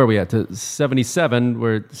while. Where are we at? To 77,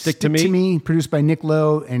 where Stick to Me. produced by Nick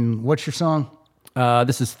Lowe. And what's your song?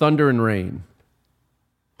 This is Thunder and Rain.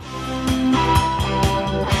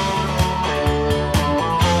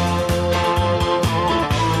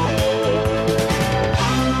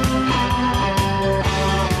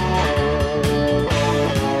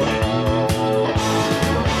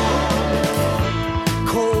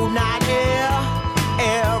 Cold night air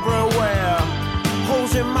everywhere.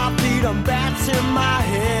 Holes in my feet and bats in my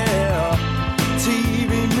hair.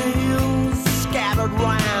 TV news scattered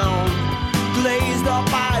round. Glazed up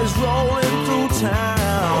eyes rolling through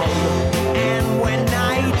town. And when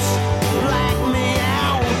night blacked me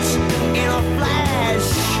out in a flash,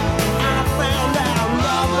 I found out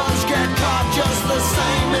lovers get caught just the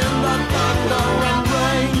same in the thunder and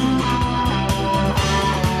rain.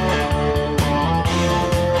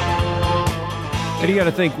 And you got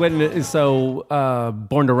to think,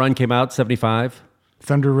 Born to Run came out, 75.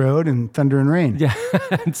 Thunder Road and Thunder and Rain. Yeah.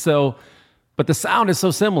 And so, but the sound is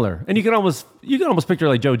so similar. And you can almost picture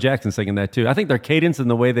like Joe Jackson singing that too. I think their cadence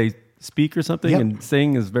and the way they speak or something Yep. and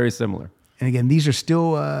sing is very similar. And again, these are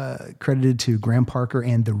still credited to Graham Parker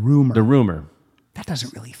and The Rumor. The Rumor. That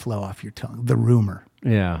doesn't really flow off your tongue. The Rumor.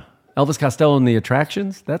 Yeah. Elvis Costello and the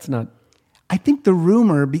Attractions? That's not... I think the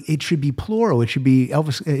rumor, it should be plural. It should be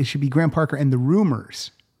Elvis. It should be Graham Parker and the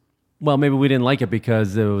Rumors. Well, maybe we didn't like it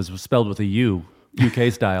because it was spelled with a U,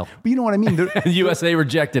 UK style. But you know what I mean? And USA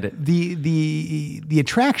rejected it. The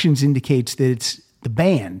attractions indicates that it's the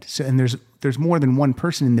band. So, and there's more than one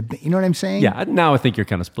person in the band. You know what I'm saying? Yeah, now I think you're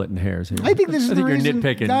kind of splitting hairs here. I think this is the reason. You're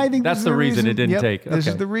nitpicking. I think that's the reason it didn't take. This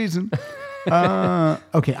is the reason.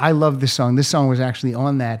 Okay, I love this song. This song was actually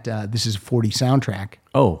on that This Is 40 soundtrack.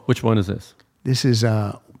 Oh, which one is this? This is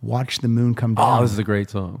Watch the Moon Come Down. Oh, this is a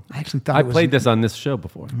great song. I actually thought I played this on this show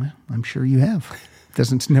before. Well, I'm sure you have.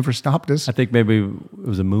 Never stopped us. I think maybe it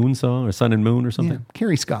was a Moon song or Sun and Moon or something. Yeah,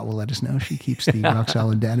 Carrie Scott will let us know. She keeps the Rock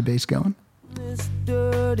Solid database going. This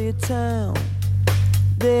dirty town,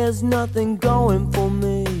 there's nothing going for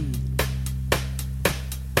me.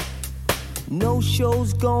 No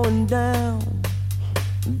shows going down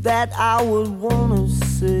that I would wanna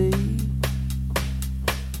see.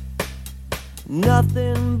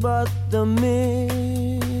 Nothing but the midnight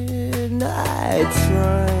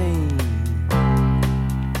train.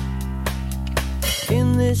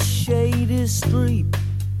 In this shady street,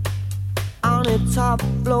 on a top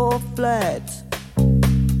floor flat,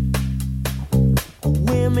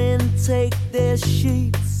 women take their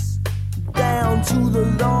sheets down to the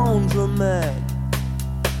laundromat.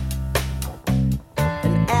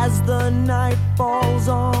 And as the night falls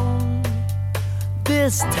on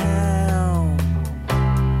this town,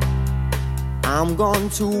 I'm going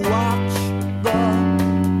to watch the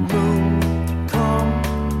moon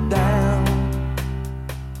come down.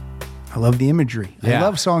 I love the imagery. Yeah. I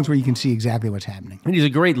love songs where you can see exactly what's happening. And he's a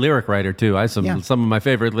great lyric writer too. Some of my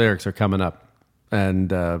favorite lyrics are coming up,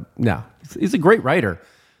 and he's a great writer.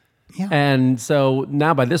 Yeah. And so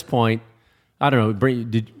now by this point, I don't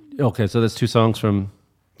know. So that's two songs from.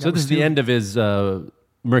 So this is the end of his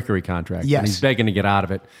Mercury contract. Yes. And he's begging to get out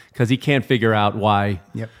of it because he can't figure out why.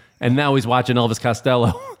 Yep. And now he's watching Elvis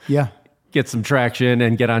Costello. Yeah. Get some traction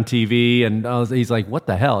and get on TV, and he's like, "What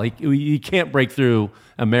the hell?" He can't break through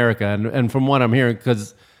America, and from what I'm hearing,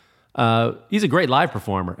 because he's a great live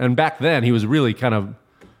performer, and back then he was really kind of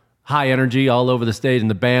high energy all over the stage, and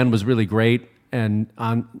the band was really great, and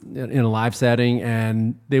in a live setting,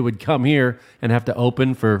 and they would come here and have to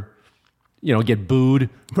open for, get booed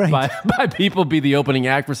by people, be the opening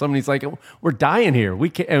act for something. He's like, we're dying here. We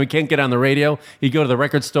can't get on the radio. He'd go to the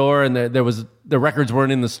record store, and the records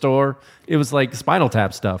weren't in the store. It was like Spinal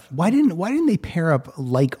Tap stuff. Why didn't they pair up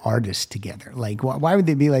like artists together? Like, why would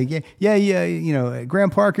they be like, yeah, Graham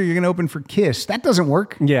Parker, you're going to open for Kiss. That doesn't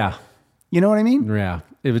work. Yeah. You know what I mean? Yeah.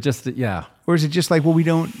 It was just, yeah. Or is it just like, well, we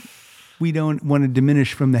don't want to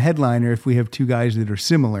diminish from the headliner if we have two guys that are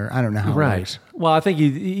similar. I don't know how it works. Well, I think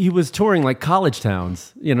he was touring like college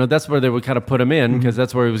towns. That's where they would kind of put him in because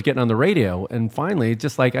that's where he was getting on the radio. And finally,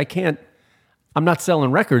 just like, I'm not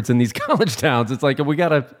selling records in these college towns. It's like, we got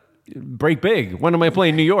to break big. When am I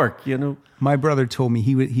playing New York? My brother told me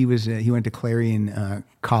he went to Clarion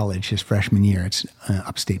College his freshman year. It's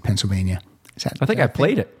upstate Pennsylvania. I think I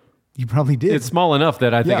played it. You probably did. It's small enough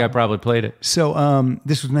that I think I probably played it. So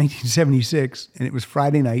this was 1976, and it was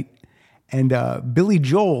Friday night, and Billy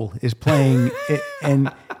Joel is playing,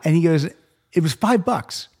 and he goes, it was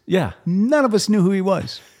 $5. Yeah. None of us knew who he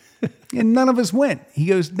was, and none of us went. He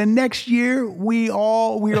goes, the next year, we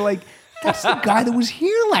were like, that's the guy that was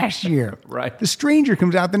here last year. Right. The Stranger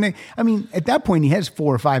comes out at that point, he has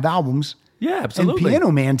 4 or 5 albums. Yeah, absolutely. And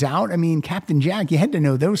Piano Man's out. Captain Jack, you had to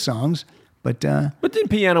know those songs. But didn't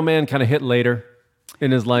Piano Man kind of hit later in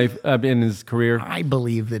his life, in his career? I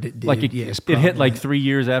believe that it did. Like it hit like 3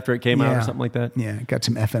 years after it came out or something like that? Yeah, it got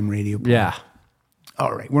some FM radio play. Yeah.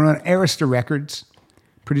 All right, we're on Arista Records,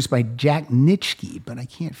 produced by Jack Nitschke, but I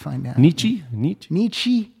can't find out. Nietzsche?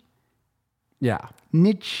 Yeah.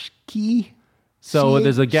 Nitschke? So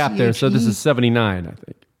there's a gap there. So this C-H-E? is 79, I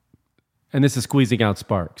think. And this is Squeezing Out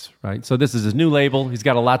Sparks, right? So this is his new label. He's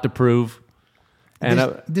got a lot to prove.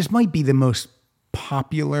 And this might be the most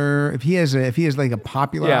popular. If he has like a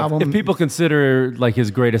popular album, if people consider like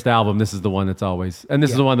his greatest album, this is the one that's always, and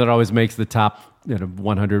this is the one that always makes the top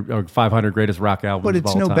 100 or 500 greatest rock albums. But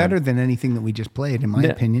it's of all no time. better than anything that we just played, in my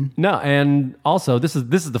opinion. No, and also this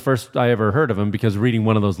is the first I ever heard of him because reading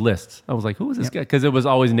one of those lists, I was like, who is this guy? Because it was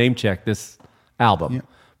always name checked this album,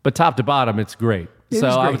 but top to bottom, it's great. So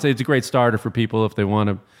I would say it's a great starter for people if they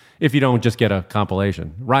want to. If you don't just get a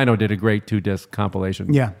compilation. Rhino did a great 2-disc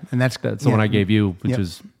compilation. Yeah, and that's the one I gave you, which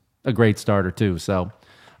is a great starter too. So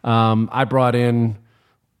I brought in,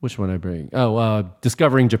 which one I bring?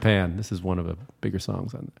 Discovering Japan. This is one of the bigger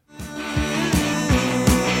songs on there.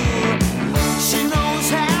 She knows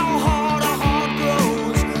how hard a heart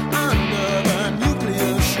grows under the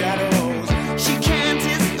nuclear shadows.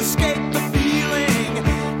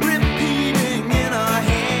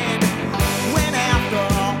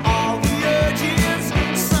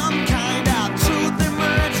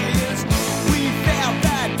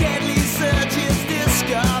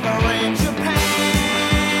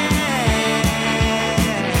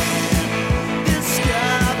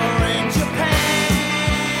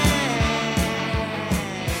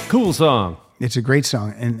 Cool song. It's a great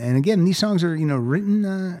song. And again, these songs are,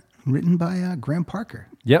 written by Graham Parker.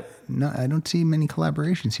 Yep. No, I don't see many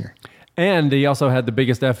collaborations here. And he also had the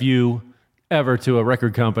biggest FU ever to a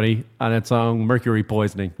record company on that song Mercury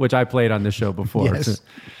Poisoning, which I played on this show before. Yes.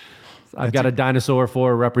 I've got a dinosaur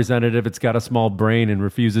for a representative. It's got a small brain and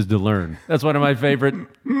refuses to learn. That's one of my favorite.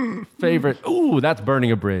 Ooh, that's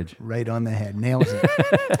Burning a Bridge. Right on the head. Nails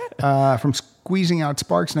it. From Squeezing Out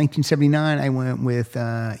Sparks, 1979, I went with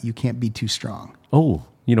You Can't Be Too Strong. Oh,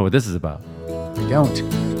 you know what this is about. I don't.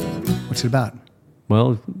 What's it about?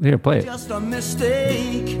 Well, here, play it. Just a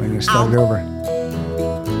mistake. We're going to start it over.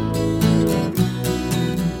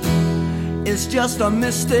 It's just a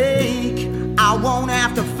mistake I won't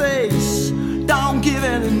have to face. Don't give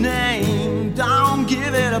it a name, don't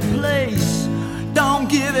give it a place, don't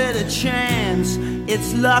give it a chance.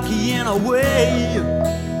 It's lucky in a way.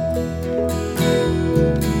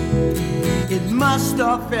 It must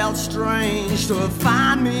have felt strange to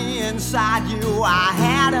find me inside you. I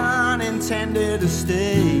hadn't intended to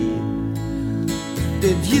stay.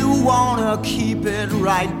 Did you wanna keep it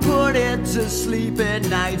right? Put it to sleep at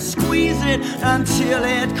night. Squeeze it until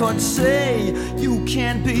it could say, you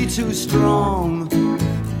can't be too strong.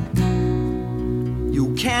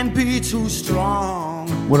 You can't be too strong.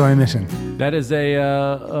 What am I missing? That is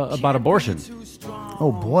about abortion.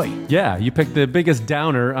 Oh, boy. Yeah, you picked the biggest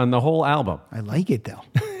downer on the whole album. I like it, though.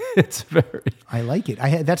 It's very... I like it.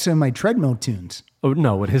 That's in my treadmill tunes. Oh,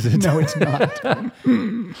 no, it isn't. No, it's not.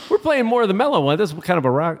 We're playing more of the mellow one. This is kind of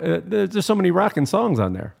a rock. There's so many rocking songs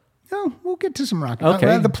on there. No, we'll get to some rock.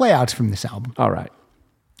 Okay. The playouts from this album. All right.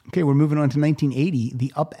 Okay, we're moving on to 1980,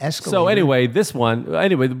 The Up Escalator. So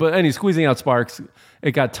anyway, Squeezing Out Sparks,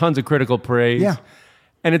 it got tons of critical praise. Yeah.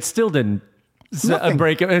 And it still didn't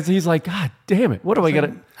break it. He's like, God damn it. What do I got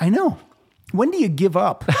to... I know. When do you give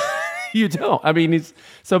up? You don't. I mean,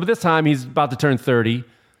 but this time he's about to turn 30.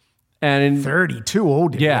 And 30, too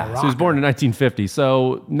old to be a yeah, so he was rocker. born in 1950.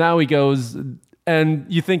 So now he goes, and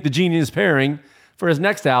you think the genius pairing for his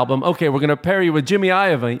next album, okay, we're going to pair you with Jimmy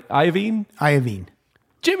Iovine. Iovine.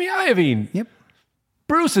 Jimmy Iovine. Yep.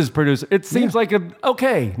 Bruce's producer. It seems like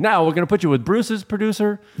okay, now we're going to put you with Bruce's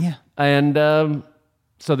producer. Yeah. And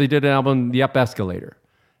so they did an album, The Up Escalator.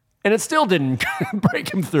 And it still didn't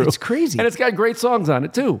break him through. It's crazy. And it's got great songs on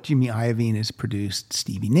it, too. Jimmy Iovine has produced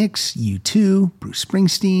Stevie Nicks, U2, Bruce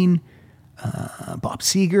Springsteen, Bob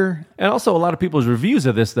Seger. And also a lot of people's reviews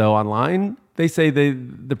of this, though, online, they say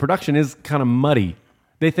the production is kind of muddy.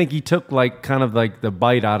 They think he took kind of the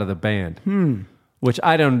bite out of the band, which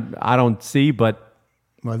I don't see, but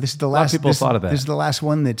Well, this is the a lot last. of people thought of that. This is the last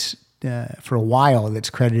one that's for a while that's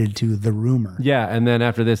credited to The Rumor. Yeah, and then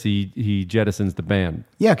after this, he jettisons the band.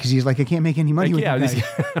 Yeah, because he's like, I can't make any money with you guys.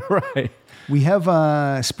 Right. We have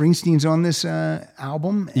Springsteen's on this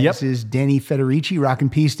album, as Yep. is Danny Federici. Rock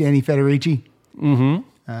and peace, Danny Federici. Mm-hmm.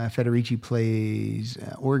 Federici plays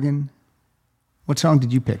organ. What song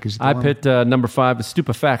did you pick? I picked number 5,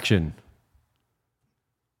 Stupefaction.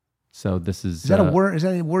 So this is... Is that a word? Is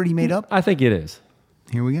that a word he made up? I think it is.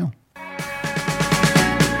 Here we go.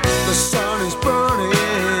 The sun is burning,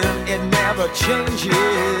 it never changes.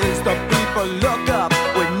 The people look up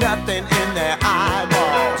with nothing in their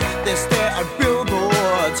eyeballs. They stare at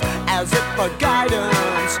billboards as if for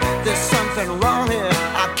guidance. There's something wrong here,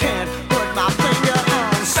 I can't put my finger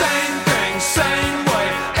on. Same thing, same way,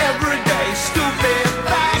 every day,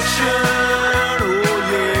 stupefaction. Oh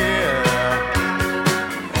yeah.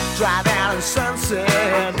 Drive out in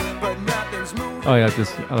sunset, but nothing's moving. Oh, yeah,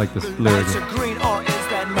 I like this lyric. Lights are green, or is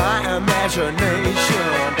that my imagination?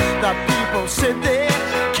 The people sit there,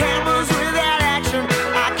 cameras without action.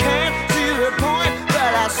 I can't see the point,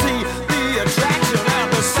 but I see the attraction. And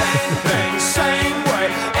the same thing, same way,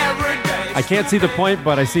 every day. I can't see the point,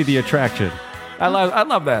 but I see the attraction. I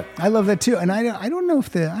love that. I love that too, and I don't know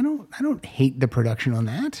if I don't hate the production on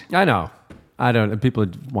that. I know. I don't. And people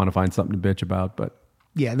want to find something to bitch about, but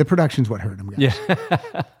Yeah, the production's what hurt him, guys.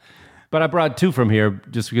 yeah. But I brought 2 from here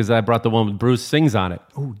just because I brought the one with Bruce sings on it.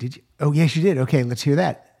 Oh, did you? Oh, yes, you did. Okay, let's hear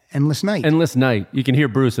that. Endless Night. Endless Night. You can hear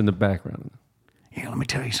Bruce in the background. Yeah, let me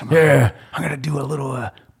tell you something. Yeah. I'm going to do a little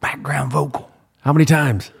background vocal. How many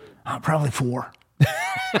times? Probably 4.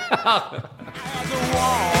 Had the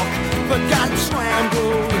walk, but got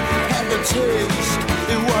strangled. Had the taste,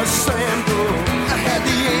 it was sampled. I had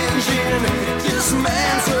the engine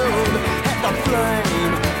dismantled. Had the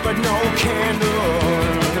flame, but no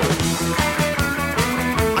candle.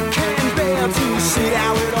 I can't bear to see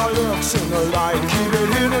how it all looks in the light. Keep it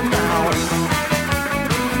hidden now.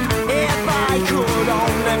 If I could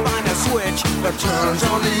only find a switch that turns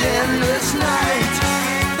on the endless night.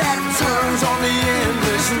 That turns on the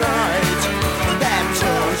endless night. That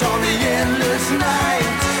turns on the endless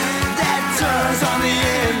night. That turns on the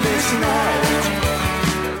endless night.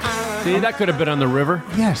 See, that could have been on the river.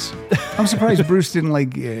 Yes. I'm surprised Bruce didn't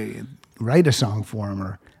write a song for him,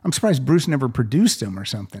 or I'm surprised Bruce never produced him or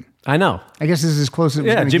something. I know. I guess this is as close as it was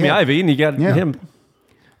Yeah, gonna Jimmy get. Iovine, and you got him.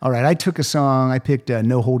 All right, I took a song. I picked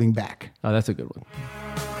No Holding Back. Oh, that's a good one.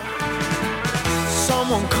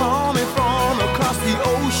 Someone call me from across the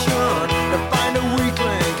ocean to find a weak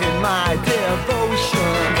link in my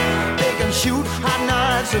devotion. They can shoot hot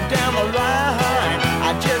knives down the line.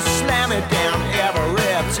 I just slam it down every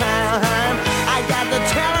time. I got the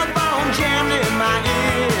telephone jammed in my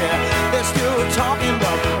ear. They're still talking,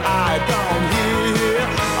 but I don't hear.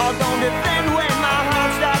 Or don't defend when my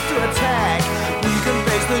heart starts to attack. We can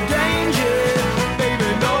face the danger, baby,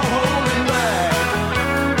 no holding back.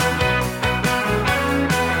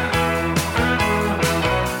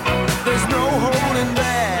 There's no holding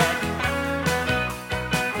back.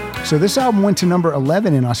 So this album went to number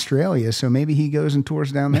 11 in Australia, so maybe he goes and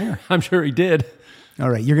tours down there. I'm sure he did. All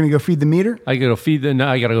right, you're going to go feed the meter? I got to feed the.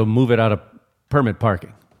 I got to go move it out of permit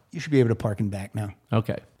parking. You should be able to park and back now.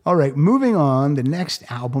 Okay. All right, moving on. The next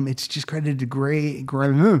album, it's just credited to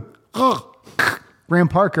Graham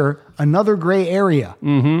Parker, Another Gray Area.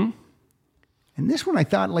 Mm-hmm. And this one I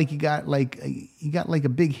thought you got a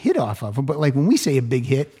big hit off of, but like when we say a big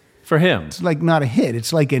hit, For him. it's like not a hit.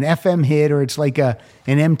 It's like an FM hit, or it's like an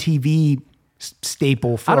MTV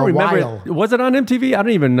staple for I don't a remember. while. Was it on MTV? I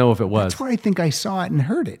don't even know if it was. That's where I think I saw it and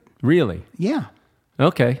heard it. Really? Yeah,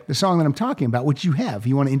 Okay. the song that I'm talking about, which you have.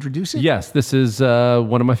 You want to introduce it? Yes, this is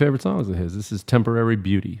one of my favorite songs of his. This is Temporary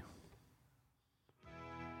Beauty.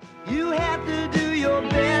 You have to do your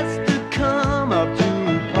best to come up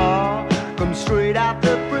to par. Come straight out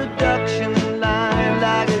the production line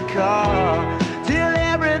like a car. Till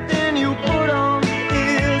everything you put on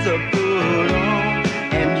is a put on.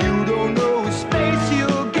 And you don't know whose face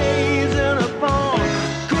you're gazing upon.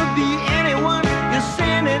 Could be anyone you're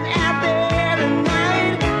standing out there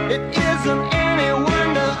tonight. It isn't any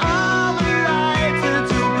wonder all the lights are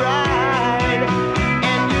too bright.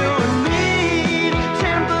 And you need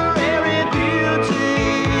temporary beauty.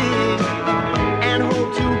 And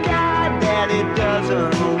hope to God that it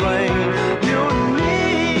doesn't rain. You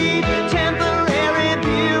need temporary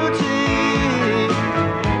beauty.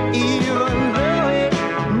 Even though it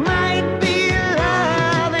might be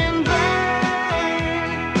love in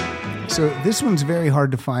vain. So this one's very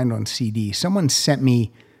hard to find on CD. Someone sent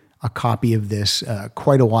me a copy of this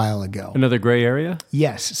quite a while ago. Another gray area?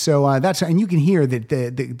 Yes. So that's, and you can hear that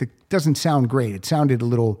the doesn't sound great. It sounded a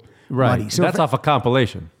little muddy. So That's off a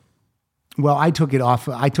compilation. well, I took it off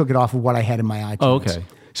of what I had in my iTunes. Oh, okay.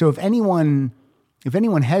 So if anyone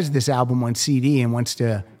has this album on CD and wants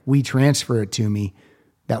to transfer it to me,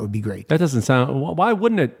 that would be great. That doesn't sound. Why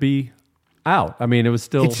wouldn't it be out? I mean, it was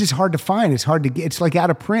still. It's just hard to find. It's hard to get. It's like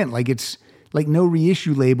out of print. Like it's like no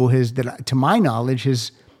reissue label has, that to my knowledge,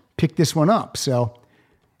 has picked this one up. So,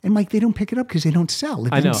 and Mike, they don't pick it up because they don't sell.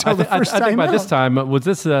 It I know. didn't sell the first I think by time this out. time, was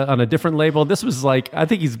this on a different label? This was like, I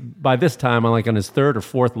think he's by this time on his third or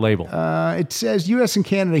fourth label. It says U.S. and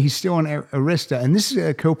Canada. He's still on Arista, and this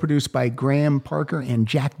is co-produced by Graham Parker and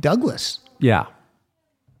Jack Douglas. Yeah.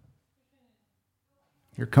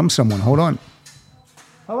 Here comes someone. Hold on.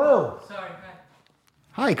 Hello. Sorry.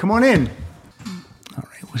 Hi. Come on in. All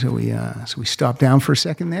right. So we stopped down for a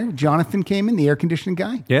second there. Jonathan came in, the air conditioning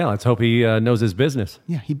guy. Yeah, let's hope he knows his business.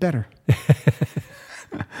 Yeah, he better.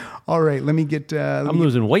 All right. Let me get. I'm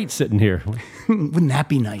losing weight sitting here. Wouldn't that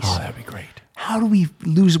be nice? Oh, that'd be great. How do we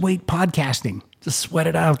lose weight podcasting? Just sweat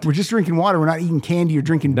it out. We're just drinking water. We're not eating candy or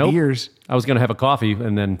drinking Nope. beers. I was going to have a coffee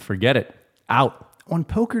and then forget it. Out. On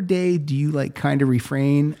poker day, do you like kind of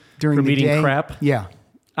refrain during From the eating day? crap? Yeah.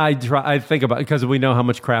 I think about it because we know how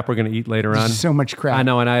much crap we're going to eat later on. So much crap. I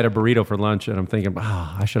know, and I had a burrito for lunch, and I'm thinking,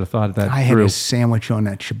 I should have thought of that I had through. a sandwich on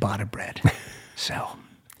that ciabatta bread. So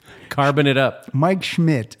Carbon it up. Mike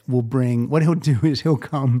Schmidt will bring, what he'll do is he'll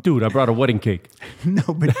come. Dude, I brought a wedding cake. No,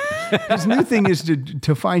 but his new thing is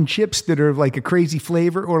to find chips that are like a crazy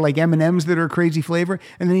flavor, or like M&Ms that are a crazy flavor.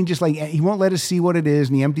 And then he won't let us see what it is,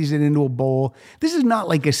 and he empties it into a bowl. This is not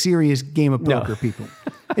like a serious game of poker, people.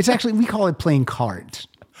 It's actually, we call it playing cards.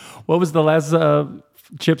 What was the last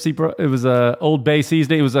chips he brought? It was Old Bay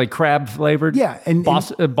seasoning. It was like crab flavored. Yeah, and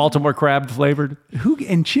Baltimore crab flavored. Who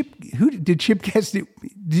did Chip guess?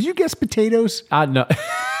 Did you guess potatoes? No.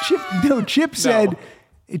 Chip said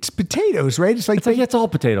it's potatoes, right? It's like It's all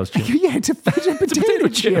potatoes, Chip. yeah, it's a potato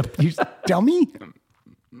chip. You dummy.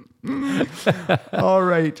 All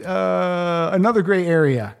right, Another Gray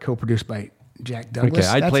Area, co-produced by Jack Douglas.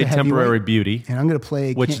 Okay, I That's played a heavyweight. Temporary Beauty, And I'm going to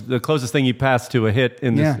play... which the closest thing you passed to a hit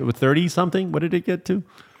in this, Yeah. with 30 something. What did it get to?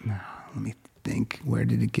 Let me think. Where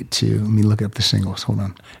did it get to? Let me look up the singles. Hold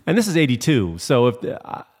on. And this is 82. So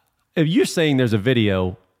if you're saying there's a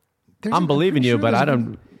video, I'm believing you, but I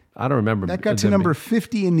don't remember. That got to number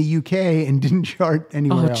 50 in the UK and didn't chart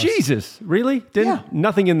anywhere Oh, else. Jesus. Really? Yeah.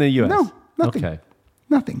 Nothing in the US? No, nothing. Okay.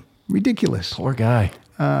 Nothing. Ridiculous. Poor guy.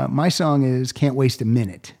 My song is Can't Waste a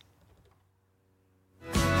Minute.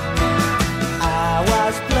 I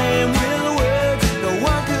was playing with words, no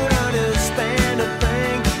one could understand a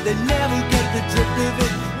thing. They never get the drift of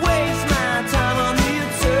it. Waste my time on the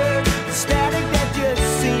absurd, the static that just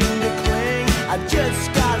seemed to cling. I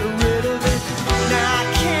just got rid of it. Now I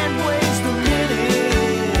can't waste a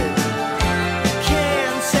minute.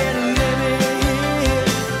 Can't set a limit.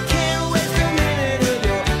 Can't waste a minute of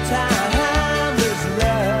your timeless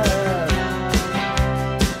love.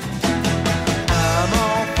 I'm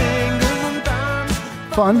all fingers and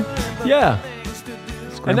thumbs. Fun. Yeah.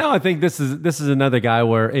 And now I think this is another guy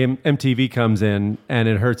where MTV comes in and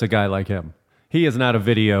it hurts a guy like him. He is not a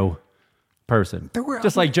video person.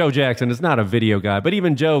 Just like Joe Jackson is not a video guy, but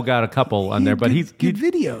even Joe got a couple on there. But good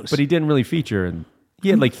videos. But he didn't really feature, and he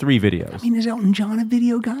had like 3 videos. I mean, is Elton John a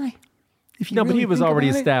video guy? If you No, but really he was think already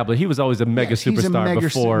about it. established. He was always a mega Yes, he's a superstar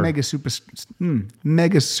before. mega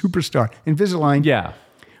superstar. Invisalign. Yeah.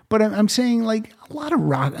 But I'm saying like a lot of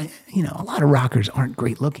rockers aren't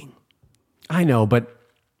great looking. I know, but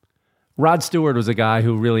Rod Stewart was a guy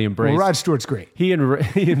who really embraced. Well, Rod Stewart's great. He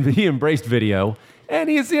embraced video, and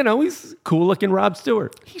he's cool looking Rod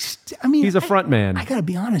Stewart. He's a front man. I gotta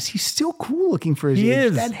be honest, he's still cool looking for his He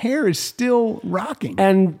age. is. That hair is still rocking.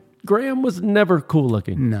 And Graham was never cool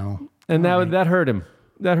looking. No. And that hurt him.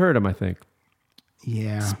 That hurt him, I think.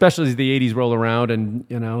 Yeah. Especially as the 80s roll around, and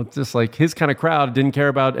it's just like his kind of crowd didn't care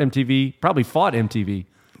about MTV, probably fought MTV.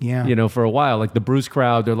 Yeah. For a while. Like the Bruce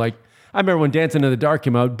crowd, they're like, I remember when Dancing in the Dark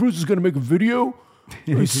came out, Bruce is gonna make a video.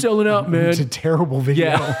 He's selling out, man. It's a terrible video.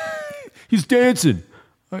 Yeah. He's dancing.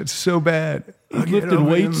 It's so bad. He's lifting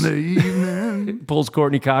weights. In the evening. Pulls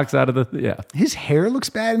Courtney Cox out of the His hair looks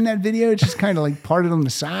bad in that video. It's just kind of like parted on the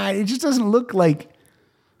side. It just doesn't look like.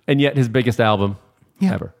 And yet his biggest album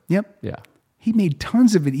ever. Yep. Yeah. He made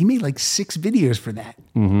tons of it. He made like 6 videos for that.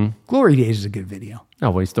 Mm-hmm. Glory Days is a good video. Oh,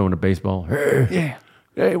 well, he's throwing a baseball. Yeah.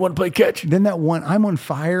 Hey, want to play catch? Then that one, I'm on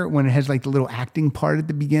Fire, when it has like the little acting part at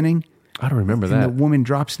the beginning. I don't remember And that. the woman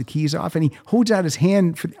drops the keys off and he holds out his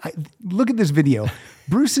hand. Look at this video.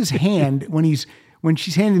 Bruce's hand, when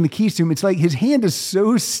she's handing the keys to him, it's like his hand is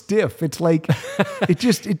so stiff. It's like,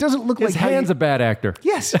 it doesn't look His like hand's a bad actor.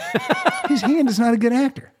 Yes. His hand is not a good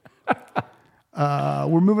actor.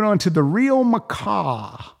 We're moving on to The Real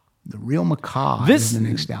Macaw. The Real Macaw is the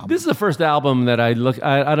next album. This is the first album that I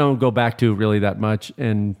don't go back to really that much.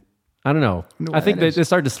 And I don't know. I think they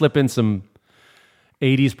started to slip in some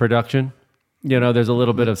 80s production. There's a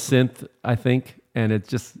little bit of synth, I think. And it's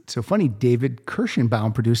just... So funny, David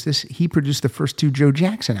Kirschenbaum produced this. He produced the first 2 Joe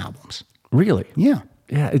Jackson albums. Really? Yeah.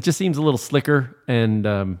 Yeah, it just seems a little slicker. And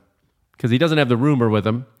because he doesn't have the rumor with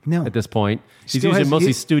him at this point. He's Still using has- mostly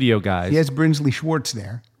he- studio guys. He has Brinsley Schwartz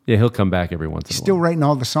there. Yeah, he'll come back every once in a Still while. writing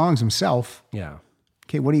all the songs himself. Yeah.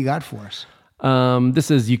 Okay, what do you got for us? This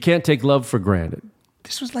is You Can't Take Love for Granted.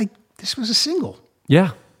 This was a single.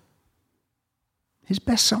 Yeah. His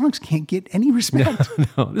best songs can't get any respect.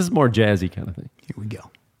 No, this is more jazzy kind of thing. Here we go.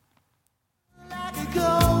 Like a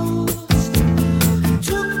ghost,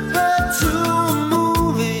 took her to a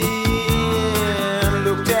movie and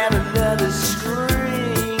looked at another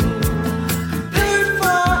screen. Paid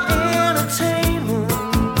for entertainment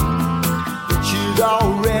that you'd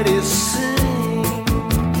already seen.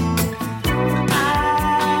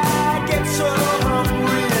 I get so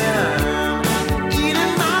hungry now,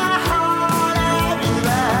 eating my heart out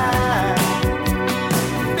alive.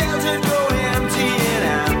 Felt it go empty and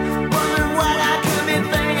I'm wondering what I could be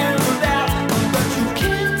thinking about. But you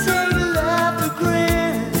can't take love for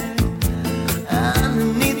granted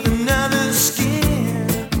underneath another skin.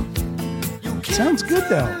 Sounds good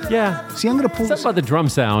though. Yeah. See, I'm going to pull Something this. about the drum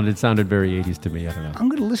sound, it sounded very 80s to me. I don't know. I'm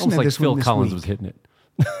going to listen Almost to like this Phil one this Collins week. was hitting it.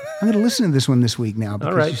 I'm going to listen to this one this week now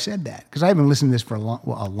because right. you said that. Because I haven't listened to this for a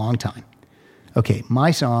long time. Okay,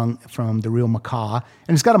 my song from The Real Macaw,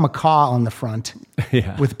 and it's got a macaw on the front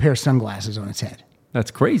Yeah. with a pair of sunglasses on its head.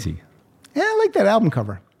 That's crazy. Yeah, I like that album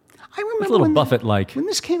cover. I remember It's a little when Buffett-like. when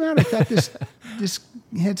this came out, I thought this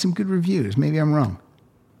had some good reviews. Maybe I'm wrong.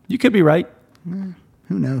 You could be right. Who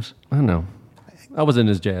knows? I don't know. I wasn't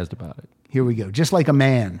as jazzed about it. Here we go. Just Like a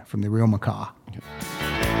Man from The Real Macaw.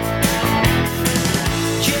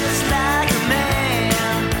 Just like a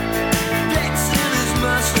man, let's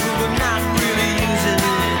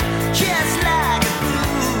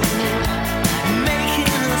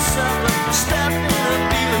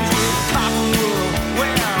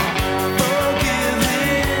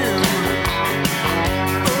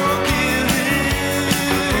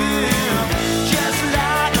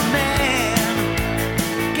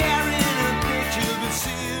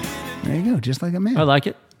Just Like a Man. I like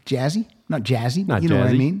it. Jazzy? Not jazzy, but Not you know what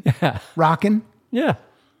I jazzy. mean. Yeah. Rockin'. Yeah.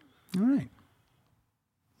 All right.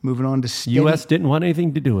 Moving on to Steady. U.S. didn't want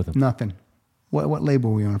anything to do with them. Nothing. What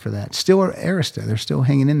label are we on for that? Still Arista. They're still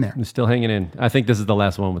hanging in there. They're still hanging in. I think this is the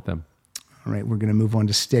last one with them. All right, we're going to move on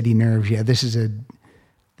to Steady Nerves. Yeah, this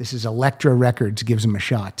is Elektra Records gives them a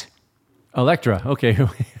shot. Elektra. Okay.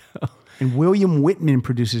 And William Whitman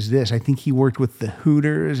produces this. I think he worked with the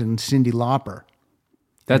Hooters and Cyndi Lauper.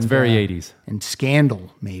 That's very 80s. And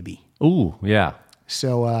Scandal, maybe. Ooh, yeah.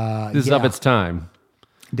 So This is of its time.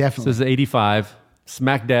 Definitely. This is 85,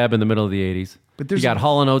 smack dab in the middle of the 80s. But you there's got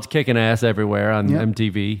Hall & Oates kicking ass everywhere on Yep.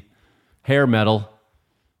 MTV. Hair metal.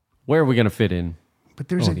 Where are we going to fit in? But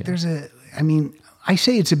there's I mean, I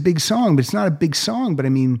say it's a big song, but it's not a big song. But I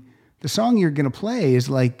mean, the song you're going to play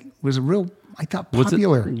was a real, I thought,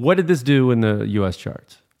 popular. What did this do in the U.S.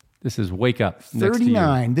 charts? This is Wake Up.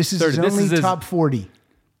 39. This is his only top 40.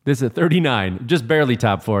 This is 39. Just barely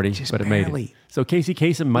top 40, but it made barely. it. So Casey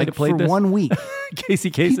Kasem might have played for this. 1 week. Casey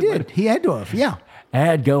He Kasem did. He had to have, yeah.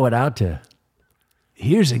 ad going out to.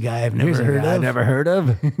 Here's a guy I've never heard of. Never heard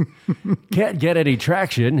of. Can't get any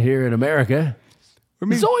traction here in America.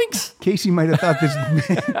 Zoinks! Casey might have thought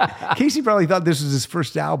this. Casey probably thought this was his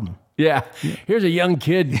first album. Yeah. Here's a young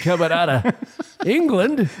kid coming out of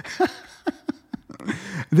England.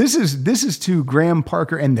 This is to Graham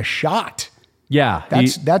Parker and The Shot. Yeah.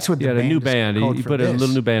 That's what the had a band new is band. called He for put a this.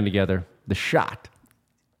 little new band together. The Shot.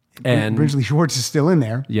 And Brinsley Schwartz is still in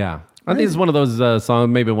there. yeah. I think it's one of those songs,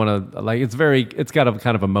 maybe one of, like, it's got a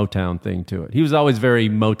kind of a Motown thing to it. He was always very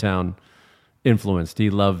Motown influenced. He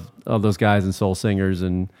loved all those guys and soul singers,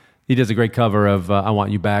 and he does a great cover of I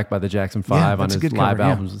Want You Back by the Jackson 5 on that's a his good live cover, yeah.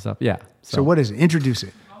 albums and stuff. Yeah. So what is it? Introduce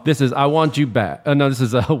it. This is I Want You Back. No, this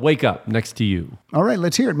is Wake Up Next to You. All right,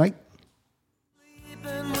 let's hear it, Mike.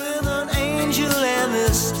 Sleeping with an angel and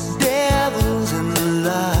this devil's in the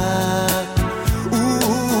light.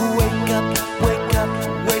 Ooh, wake up, wake up,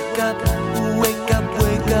 wake up, wake up,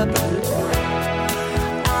 wake up.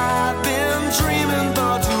 I've been dreaming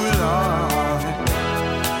for too long.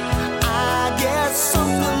 I guess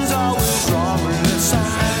something's always wrong with this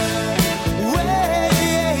side.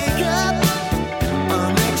 Wake up,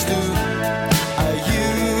 next to you.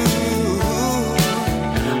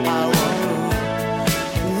 I wanna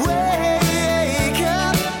wake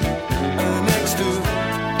up next to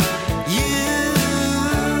you.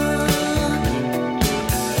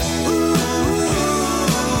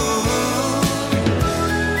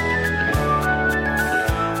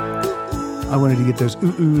 I wanted to get those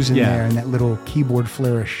ooh-oohs in Yeah. there and that little keyboard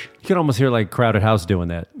flourish. You could almost hear like Crowded House doing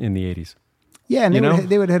that in the 80s. Yeah, and You know?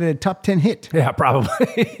 they would have had a top 10 hit. Yeah,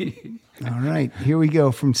 probably. All right, here we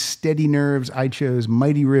go. From Steady Nerves, I chose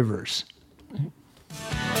Mighty Rivers.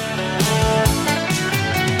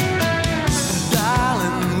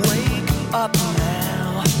 Darling, wake up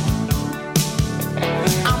now.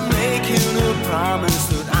 I'm making a promise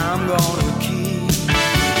that I'm gonna keep.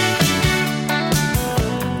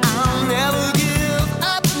 I'll never give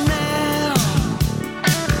up now.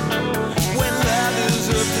 When love is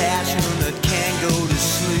a passion that can't go to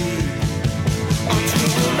sleep. To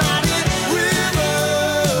the mighty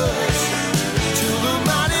rivers, to the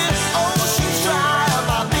mighty oceans dry up,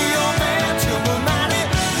 I'll be your man. To the mighty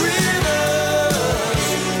rivers,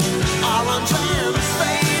 I'll run dry and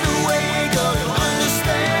fade away, girl, you'll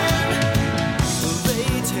understand. They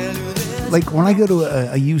tell you there's Like when I go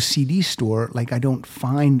to a used CD store, like I don't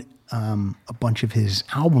find a bunch of his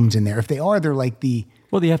albums in there. If they are, they're like the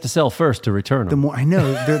Well, you have to sell first to return them. more I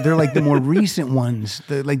know they're like the more recent ones.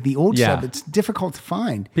 Like the old Yeah. stuff. It's difficult to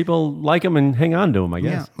find. People like them and hang on to them, I Yeah,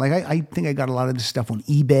 guess. like I think I got a lot of this stuff on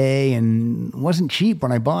eBay and it wasn't cheap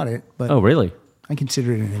when I bought it, but Oh, really? I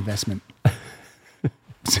consider it an investment.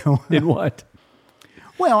 So, In what?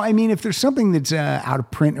 well, I mean, if there's something that's out of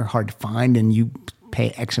print or hard to find and you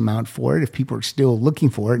pay X amount for it, if people are still looking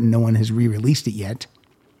for it and no one has re-released it yet,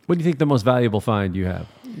 What do you think the most valuable find you have?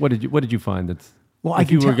 What did you find that's Well, I if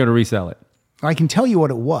can you were tell- going to resell it? I can tell you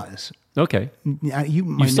what it was. Okay. You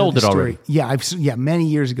might know sold the it already. story. Yeah, many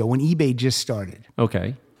years ago when eBay just started.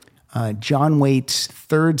 Okay. John Waite's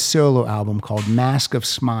third solo album called Mask of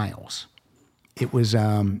Smiles. It was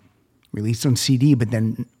released on CD, but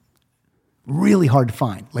then really hard to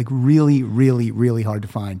find, like really, really, really hard to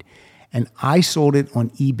find. And I sold it on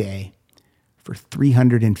eBay for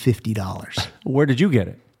 $350. Where did you get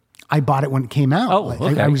it? I bought it when it came out. Oh, Like,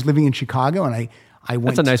 okay. I was living in Chicago, and I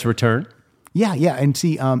went. That's a nice return. Yeah, yeah. And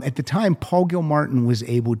see, at the time, Paul Gilmartin was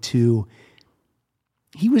able to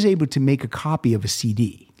make a copy of a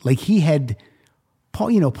CD. Like he had,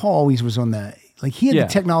 Paul always was on he had Yeah. the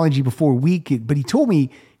technology before we could, but he told me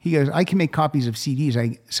he goes, I can make copies of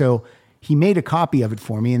CDs. So he made a copy of it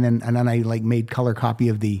for me, and then I like made color copy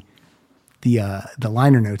of the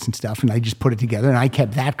liner notes and stuff, and I just put it together, and I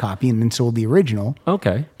kept that copy and then sold the original.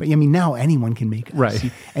 Okay. But I mean, now anyone can make it.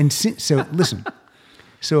 Right. And so listen,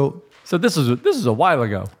 so this is a while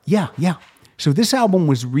ago. yeah. So this album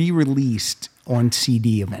was re-released on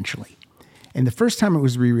CD eventually. And the first time it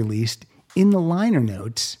was re-released, in the liner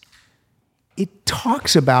notes, it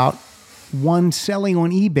talks about one selling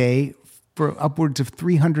on eBay for upwards of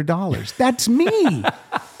 $300. That's me.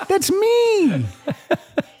 That's me.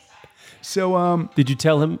 So, Did you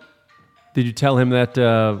tell him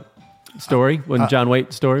that story when John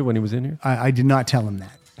Waite story when he was in here? I did not tell him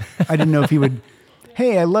that. I didn't know if he would.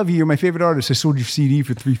 Hey, I love you. You're my favorite artist. I sold your CD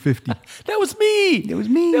for $350. That was me. It was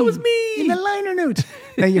me. That was me. In the liner notes.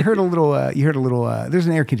 Now you heard a little. There's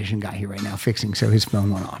an air conditioning guy here right now fixing, so his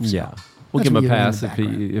phone went off. So Yeah, we'll that's give him what a you heard in pass the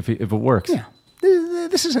if background. it works. Yeah,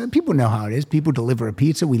 this is people know how it is. People deliver a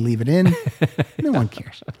pizza, we leave it in. No one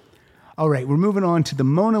cares. All right, we're moving on to the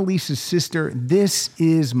Mona Lisa's Sister. This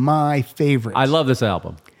is my favorite. I love this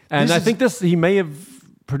album, and This I is- think he may have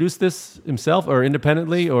produced this himself or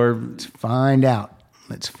independently or. Let's find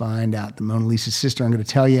out. The Mona Lisa's Sister. I'm going to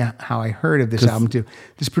tell you how I heard of this album too.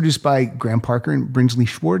 This is produced by Graham Parker and Brinsley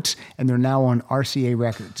Schwartz, and they're now on RCA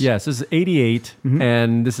Records. Yes, this is '88,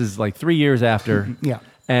 and this is like 3 years after. Yeah.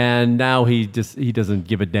 And now he doesn't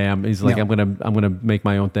give a damn. He's like, No. I'm gonna make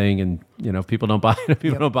my own thing, and if people don't buy it,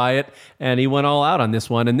 people don't buy it. And he went all out on this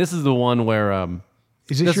one. And this is the one where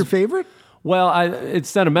Is this your favorite? well, it's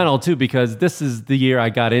sentimental too because this is the year I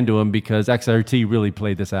got into him because XRT really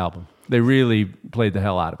played this album. They really played the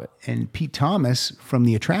hell out of it. And Pete Thomas from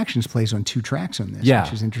The Attractions plays on 2 tracks on this, Yeah.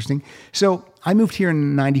 which is interesting. So I moved here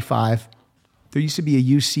in '95. There used to be a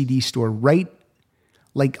used CD store right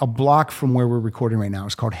like a block from where we're recording right now.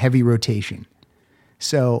 It's called Heavy Rotation.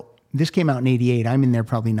 So this came out in '88. I'm in there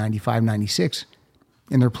probably '95, '96.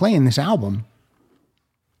 And they're playing this album.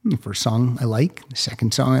 The first song I like, the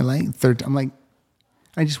second song I like, third. I'm like,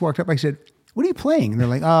 I just walked up. I said, "What are you playing?" And they're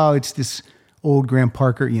like, "Oh, it's this old Graham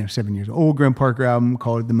Parker, 7 years old Graham Parker album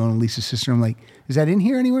called The Mona Lisa's Sister." I'm like, "Is that in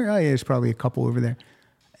here anywhere?" "Oh yeah, there's probably a couple over there."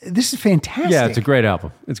 This is fantastic. Yeah, it's a great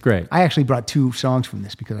album. It's great. I actually brought 2 songs from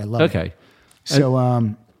this because I love it. Okay. So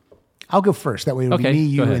I'll go first. That way it'll Okay, be me,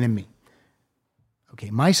 go you, ahead. and then me. Okay,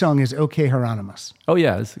 my song is "Okay Hieronymus." Oh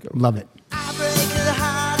yeah. Love it. I break her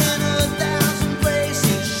heart in 1,000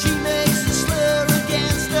 places. She makes a slur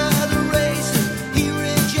against other races. He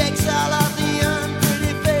rejects all of the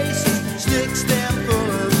unpretty faces, slicks them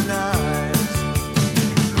full of knives.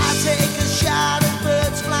 I take a shot at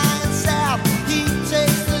birds flying south. He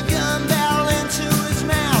takes the gun barrel into his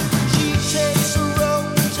mouth. She takes a rope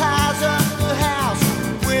and ties up the house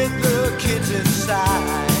with the kids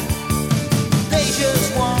inside. They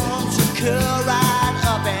just want to curl right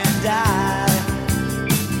up and die.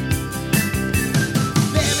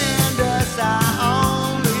 Them and us are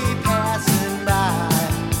only passing by.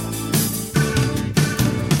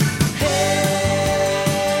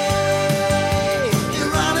 Hey,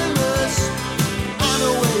 Hieronymus, on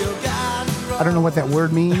the way of God. I don't know what that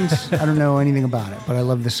word means. I don't know anything about it, but I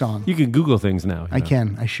love the song. You can Google things now. I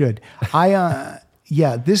can. I should.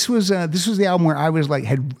 This was the album where I was like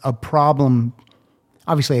had a problem.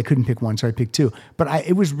 Obviously, I couldn't pick one, so I picked 2. But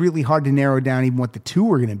it was really hard to narrow down even what the 2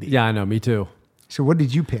 were going to be. Yeah, I know. Me too. So what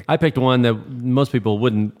did you pick? I picked one that most people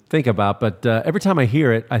wouldn't think about, but every time I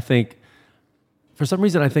hear it, I think, for some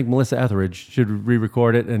reason, I think Melissa Etheridge should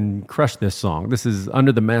re-record it and crush this song. This is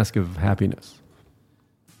Under the Mask of Happiness.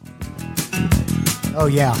 Oh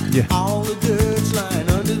yeah. Yeah. All the dirt's lying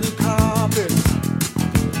under the carpet.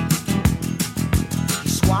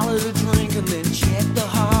 Swallowed a drink and then checked the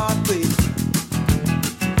heartbeat.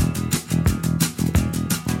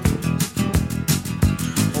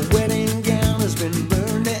 A wedding gown has been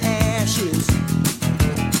burned to ashes.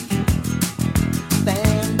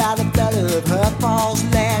 Fanned by the flutter of her false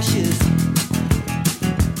lashes.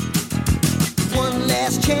 One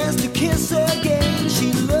last chance to kiss again.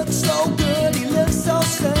 She looks so good, he looks so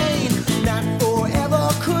sane. Not forever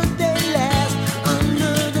could they last.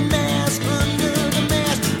 Under the mask, under the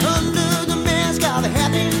mask, under the mask of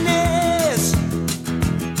happiness.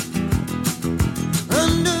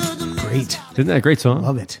 Under the mask. Great. Isn't that a great song?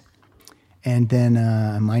 Love it. And then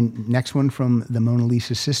my next one from the Mona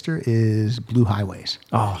Lisa's Sister is Blue Highways.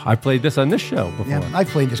 Oh, I played this on this show before. Yeah, I've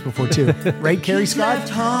played this before too. Right, Carrie Scott? Left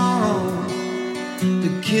home.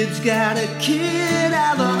 The kid's got a kid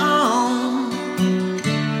of her own.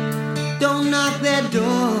 Don't knock that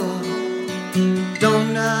door.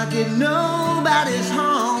 Don't knock it, nobody's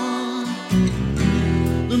home.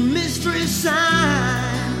 The mystery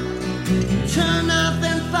sign turn off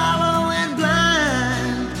and follow it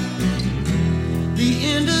blind.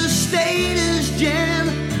 The interstate is jammed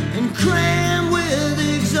and crammed with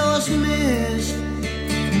exhaust mist.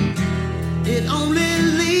 It only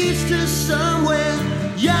leads to somewhere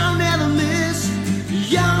y'all never miss.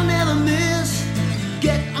 Y'all never miss.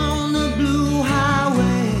 Get on the blue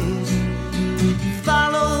highways.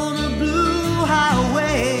 Follow the blue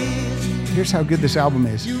highways. Here's how good this album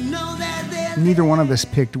is. You know that there's Neither one of us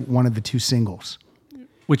picked one of the two singles,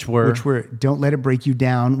 Which were Don't Let It Break You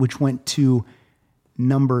Down, which went to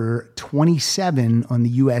number 27 on the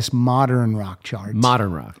U.S. modern rock charts.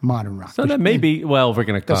 modern rock. Modern rock. So that may be, well, if we're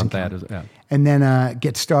going to count Doesn't that as, yeah. And then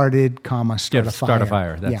Get Started, comma, Start a Fire. Start a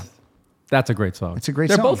Fire. Yeah, That's a great song. it's a great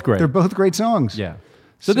They're song. both great. They're both great songs. Yeah.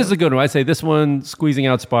 So this is a good one. I say this one, Squeezing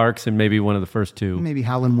Out Sparks, and maybe one of the first two. Maybe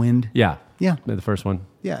Howlin' Wind. Yeah. Yeah. The first one.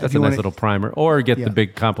 Yeah, if That's you a nice wanna- little primer. Or get Yeah. the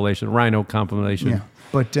big compilation, Rhino compilation. Yeah.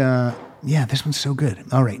 But yeah, this one's so good.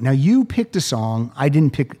 All right. Now you picked a song. I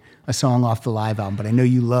didn't pick a song off the live album, but I know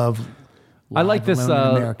you love I like Live this.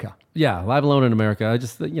 Alone in America. Yeah, Live Alone in America. I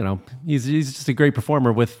just, he's just a great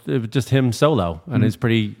performer with just him solo. Mm-hmm. And it's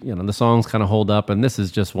pretty, the songs kind of hold up. And this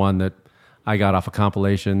is just one that I got off a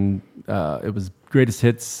compilation. It was greatest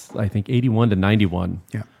hits, I think, 81 to 91.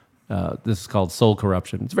 Yeah. This is called Soul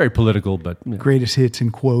Corruption. It's very political, but Greatest hits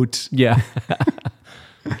in quotes. yeah.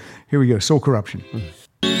 Here we go. Soul Corruption.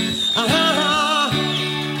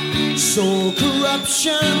 soul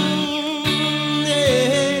corruption,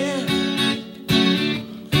 yeah.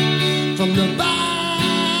 From the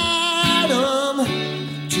bottom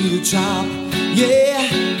to the top, yeah.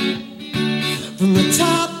 From the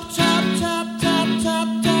top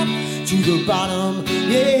to the bottom,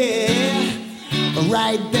 yeah.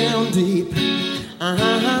 Right down deep,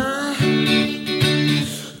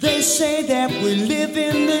 They say that we live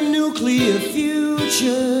in the nuclear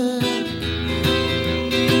future,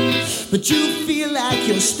 but you feel like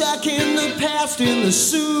you're stuck in the past in the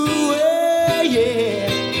sewer, yeah.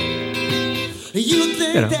 You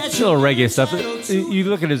think that It's a little reggae stuff. entitled to- You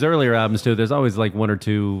look at his earlier albums too. There's always like one or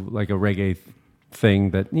two like a reggae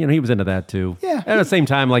thing that he was into that too. Yeah. At the same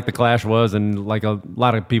time, like the Clash was, and like a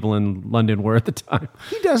lot of people in London were at the time.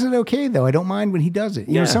 He does it okay, though. I don't mind when he does it.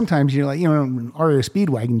 You know, Yeah. sometimes you're like, when REO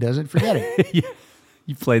Speedwagon does it, forget it.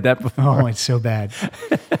 You played that before. Oh, it's so bad.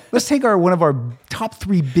 Let's take one of our top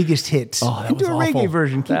 3 biggest hits Oh, that and do was a reggae awful.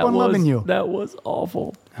 version. Keep That on loving was- you. That was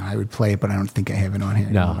awful. I would play it, but I don't think I have it on here.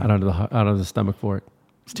 No, anymore. I don't have the stomach for it.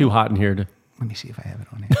 It's too hot in here to. Let me see if I have it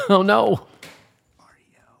on here. Oh no.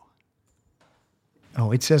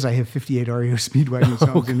 Oh, it says I have 58 REO Speedwagon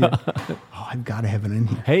songs in here. Oh, I've got to have it in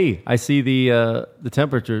here. Hey, I see the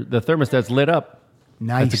temperature. The thermostat's lit up.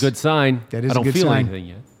 Nice. That's a good sign. That is I don't a good feel sign. anything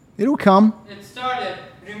yet. It'll come. It started.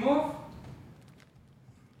 Remove.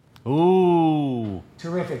 Ooh.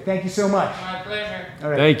 Terrific. Thank you so much. My pleasure. All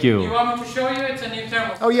right. Thank You you. want me to show you? It's a new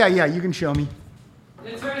thermos. Oh, yeah. You can show me.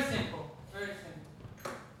 It's very simple. Very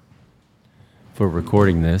simple. For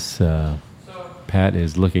recording this, So Pat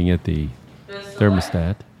is looking at the there's the thermostat.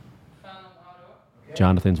 light, fan on auto.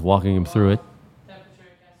 Jonathan's walking him through it. Temperature you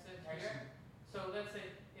can set here. So let's say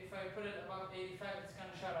if I put it above 85, it's gonna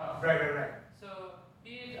shut off. Right. So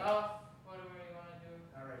heat off, whatever you wanna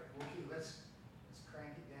do. All right. Let's crank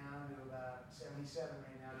it down to about 77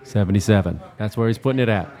 right now. 77. That's where he's putting it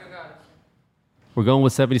at. You got it. We're going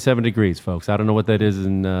with 77 degrees, folks. I don't know what that is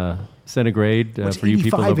in centigrade It's for you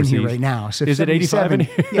people 85 in overseas. here right now. So Is it 85 in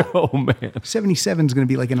 77 here? Yeah. Oh, man. 77 is going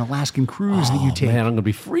to be like an Alaskan cruise that you take. Man, I'm going to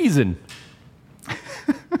be freezing.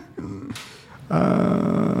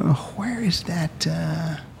 Where is that?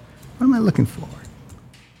 What am I looking for?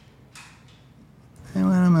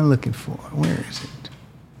 Where is it?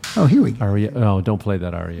 Oh, here we go. REO. Oh, don't play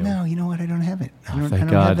that REO. No, you know what? I don't have it. I don't thank have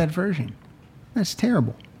God. that version. That's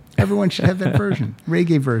terrible. Everyone should have that version,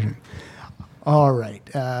 reggae version. All right,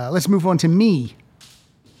 let's move on to Me.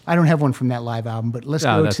 I don't have one from that live album, but let's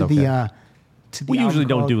No, go that's to okay. the We album usually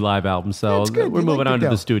don't called- do live albums, so That's good. we're We moving like it, on to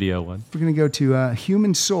though. the studio one. We're going to go to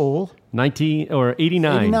Human Soul, 19 or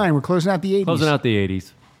 89. 89. We're closing out the 80s. Closing out the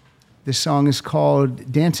 80s. This song is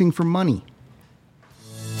called Dancing for Money.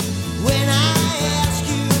 When I ask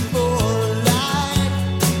you for a light,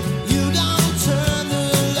 you don't turn the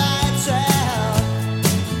lights out.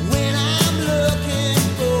 When I'm looking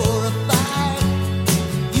for a fight,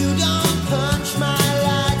 you don't punch my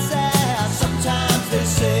lights out. Sometimes they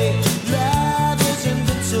say love is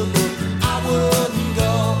invincible. I wouldn't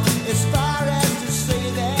go as far as to say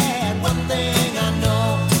that. One thing I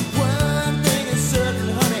know, one thing is certain,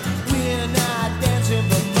 honey, we're not dancing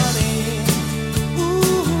for money.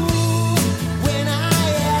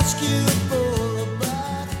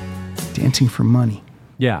 Dancing for Money.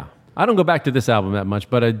 Yeah. I don't go back to this album that much,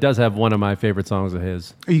 but it does have one of my favorite songs of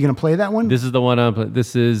his. Are you going to play that one? This is the one.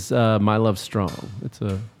 This is My Love Strong.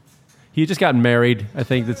 He just got married. I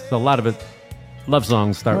think that's a lot of it. Love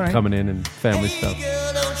songs start coming in and family stuff.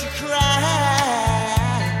 Girl, don't you cry.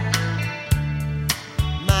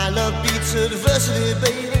 My love beats adversity,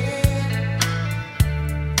 baby.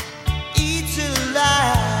 Eats it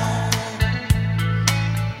alive.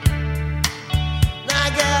 I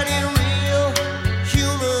got a real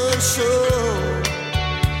human soul.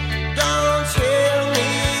 Don't tell me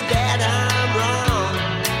that I'm wrong.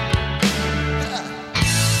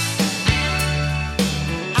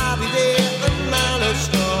 I'll be there a mile of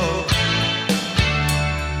strong.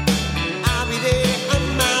 I'll be there a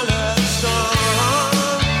mile of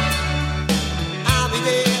strong. I'll be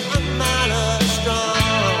there a mile of strong.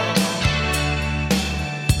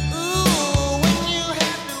 Ooh, when you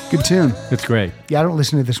have to Good tune. It's great. Yeah, I don't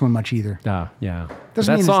listen to this one much either. Yeah.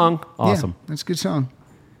 Doesn't That mean song, it's- awesome. Yeah, that's a good song.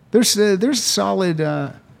 There's solid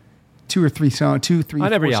 2 or 3 songs, 2, 3, On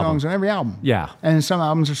 4 every album. songs on every album. Yeah. And some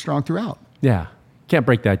albums are strong throughout. Yeah. Can't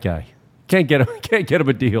break that guy. Can't get him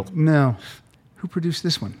a deal. No. Who produced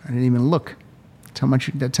this one? I didn't even look. That's how much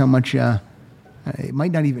it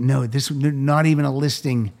might not even know. This not even a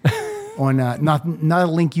listing on not a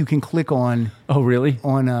link you can click on Oh, really?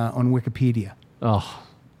 on Wikipedia. Oh,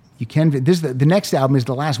 You can. This the next album is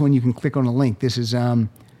the last one you can click on a link. This is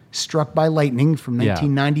Struck by Lightning from Yeah.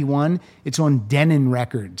 1991. It's on Denon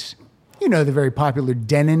Records. You know the very popular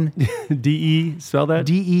Denon, D-E, spell that?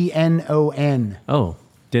 Denon. Oh,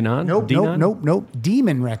 Denon? Nope, Denon? nope.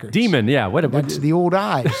 Demon Records. Demon, yeah. What? That's the old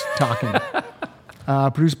eyes talking.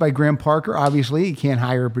 Produced by Graham Parker. Obviously, you can't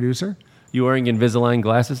hire a producer. You wearing Invisalign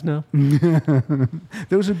glasses now?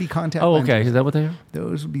 Those would be contact Oh, lenses. okay. Is that what they are?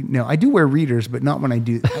 Those would be no. I do wear readers, but not when I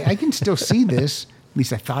do. I can still see this. At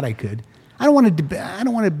least I thought I could. I don't want to. I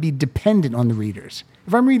don't want to be dependent on the readers.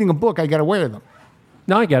 If I'm reading a book, I got to wear them.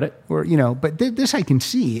 No, I get it. Or but this I can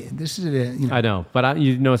see. This is I know. But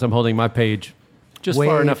you notice I'm holding my page just way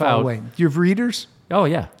far enough far out. away. Do you have readers? Oh,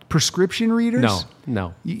 yeah. Prescription readers?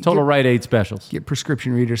 No. You Total get- Rite Aid specials. Get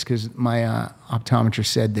prescription readers because my optometrist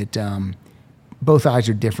said that both eyes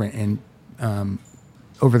are different and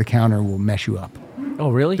over the counter will mess you up. Oh,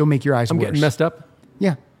 really? They'll make your eyes I'm worse. getting messed up?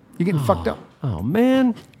 Yeah, you're getting fucked up. Oh,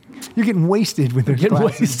 man. You're getting wasted with those Getting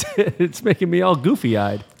glasses. wasted. It's making me all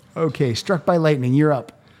goofy-eyed. Okay, Struck by Lightning. You're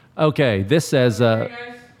up. Okay, this says... Guys,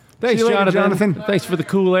 Thanks, See you later, Jonathan. Jonathan. Thanks for the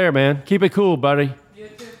cool air, man. Keep it cool, buddy. you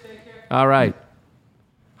too, take care. All right.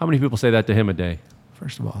 How many people say that to him a day?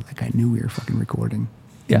 First of all, that guy knew we were fucking recording.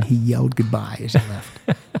 Yeah. And he yelled goodbye as he left.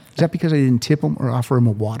 Is that because I didn't tip him or offer him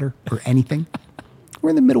a water or anything? We're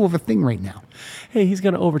in the middle of a thing right now. Hey, he's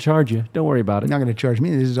going to overcharge you. Don't worry about it. Not going to charge me.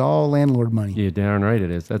 This is all landlord money. You're darn right it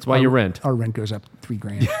is. That's why you rent. Our rent goes up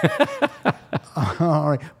 $3,000. All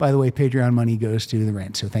right. By the way, Patreon money goes to the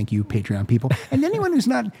rent. So thank you, Patreon people. And anyone who's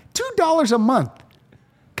not $2 a month.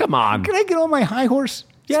 Come on. Can I get on my high horse?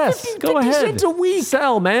 Yes, 50, go 50 ahead. cents a week.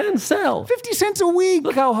 Sell, man. Sell. 50 cents a week.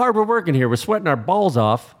 Look how hard we're working here. We're sweating our balls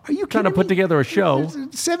off. Are you trying to kidding put me? together a show?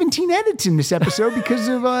 There's 17 edits in this episode because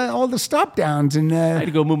of all the stop downs and I had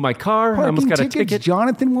to go move my car. I parking almost got a tickets. ticket.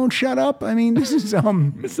 Jonathan won't shut up. I mean, this is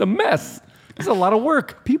It's a mess. It's a lot of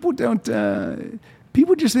work. people don't.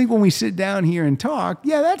 People just think when we sit down here and talk,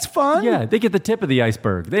 yeah, that's fun. Yeah, they get the tip of the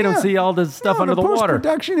iceberg. They don't Yeah. see all the stuff under the water.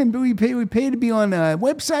 Post-production, and we pay to be on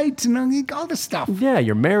websites and all this stuff. Yeah,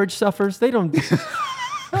 your marriage suffers. They don't.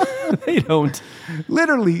 They don't.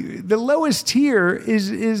 Literally, the lowest tier is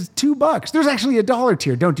 $2. There's actually a $1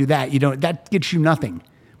 tier. Don't do that. You don't. That gets you nothing.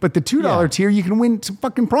 But the $2 Yeah. tier, you can win some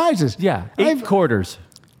fucking prizes. Yeah, 8 quarters.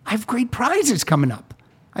 I have great prizes coming up.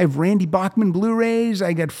 I have Randy Bachman Blu-rays.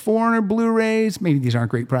 I got Foreigner Blu-rays. Maybe these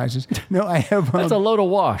aren't great prizes. No, I have. That's a load of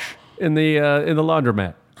wash in the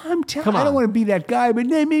laundromat. I'm telling. Come I don't on. want to be that guy, but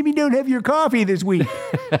maybe don't have your coffee this week.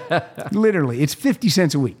 Literally, it's 50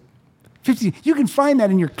 cents a week. 50. You can find that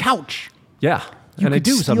in your couch. Yeah, You and I could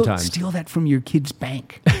do steal, sometimes. Steal that from your kid's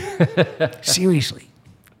bank. Seriously.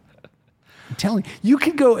 I'm telling you, you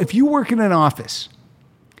could go, if you work in an office,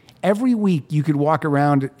 every week you could walk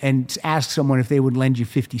around and ask someone if they would lend you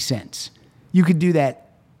 50 cents. You could do that.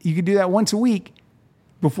 You could do that once a week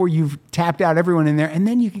before you've tapped out everyone in there, and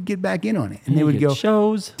then you could get back in on it. And they You would get go,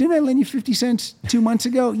 shows. didn't I lend you 50 cents 2 months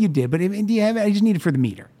ago? You did, but do you have it? I just need it for the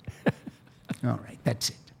meter. All right, that's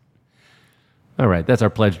it. All right, that's our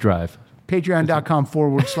pledge drive.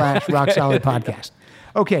 Patreon.com/Rock Solid Podcast.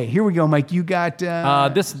 Okay, here we go, Mike. You got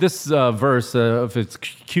This verse, if it's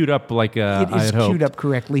queued up like I it is had hoped, queued up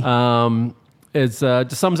correctly. it's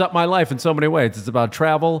just sums up my life in so many ways. It's about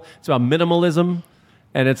travel. It's about minimalism.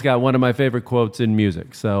 and it's got one of my favorite quotes in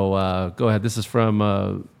music. So go ahead. This is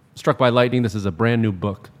from Struck by Lightning. This is a brand new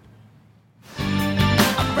book. A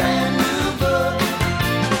brand new book.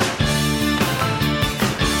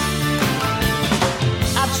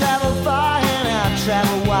 I travel far and I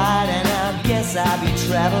travel wide, and I guess I'll be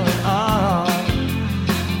traveling on.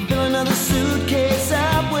 Fill another suitcase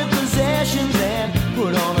up with possessions and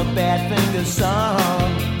put on a Badfinger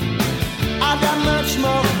song. I've got much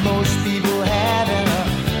more than most people have, and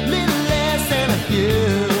a little less than a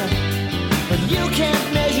few. But you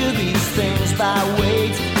can't measure these things by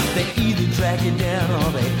weight. They either drag you down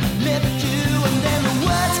or they lift you. And then the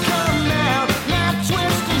words come out, not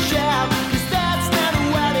twist and shout, 'cause that's not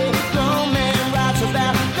what a grown man writes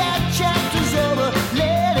about. That chapter's over,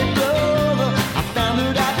 let it go. I found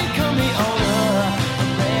that I've become the owner of a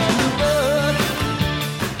brand new book.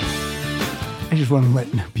 I just want to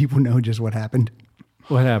let people know just what happened.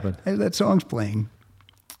 What happened? As that song's playing,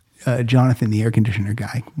 Jonathan, the air conditioner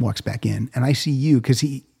guy, walks back in, and I see you because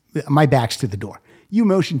my back's to the door. You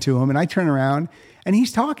motion to him, and I turn around, and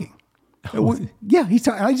he's talking. Yeah, he's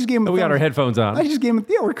talking. I just gave him. We got our headphones on. I just gave him.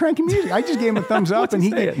 Yeah, we're cranking music. I just gave him a thumbs up, and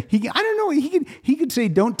he I saying? don't know. He could say,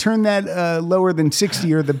 "Don't turn that lower than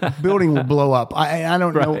 60, or the building will blow up." I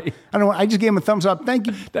don't know. Right. I don't know. I just gave him a thumbs up. Thank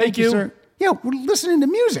you. Thank you. sir. Yeah, we're listening to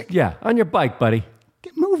music. Yeah, on your bike, buddy.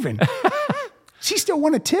 Get moving. Does he still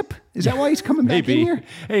want a tip? Is that why he's coming back in Maybe. here?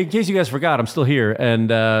 Hey, in case you guys forgot, I'm still here,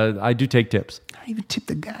 and I do take tips. I even tip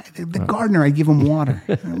the guy, the gardener. I give him water.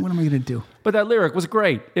 What am I going to do? But that lyric was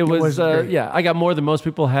great. It was great. yeah, I got more than most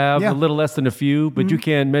people have, Yeah. a little less than a few, but you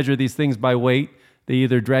can't measure these things by weight. They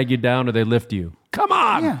either drag you down or they lift you. Come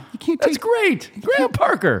on. Yeah, you can't That's take- great. Graham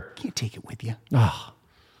Parker. Can't take it with you. Oh,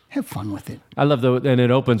 Have fun with it. I love and it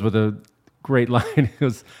opens with a great line. It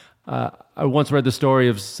goes, I once read the story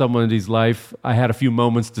of somebody's life. I had a few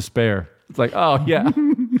moments to spare. It's like, oh, yeah.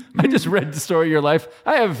 I just read the story of your life.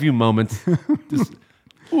 I have a few moments. Just,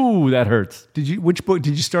 ooh, that hurts. Which book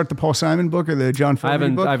did you start? The Paul Simon book or the John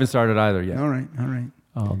Fogerty book? I haven't started either yet. All right.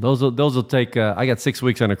 Oh, those will take. I got 6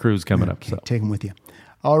 weeks on a cruise coming up. Okay, So take them with you.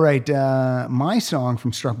 All right. My song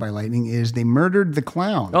from Struck by Lightning is "They Murdered the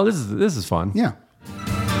Clown." oh, this is fun. Yeah.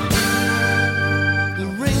 The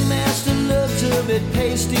ringmaster looked a bit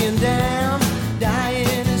pasty and down, dying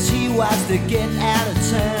as he watched to get out of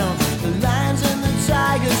town. The lions and the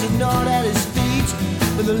tigers are gnawed at his feet,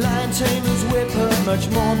 but the lion tamers whip hurt much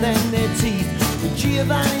more than their teeth. The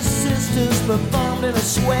Giovanni's sisters performed in a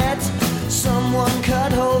sweat. Someone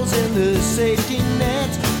cut holes in the safety net.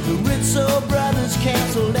 The Rizzo brothers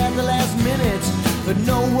canceled at the last minute, but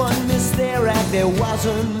no one missed their act. There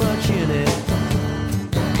wasn't much in it.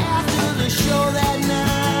 After the show that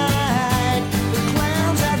night, the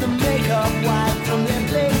clowns had the makeup wiped from their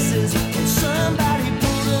faces, and somebody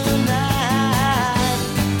pulled a knife,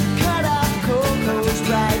 cut off Coco's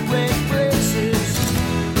bright red braces.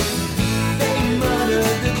 They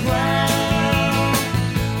murdered the clown.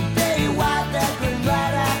 They wiped that grin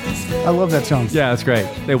right off his face. I love that song. Yeah, that's great.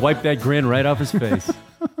 They wiped that grin right off his face.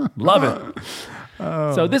 Love it.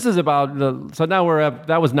 So this is about so now we're up.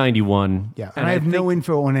 That was 91. Yeah. And I have no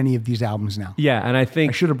info on any of these albums now. Yeah, and I I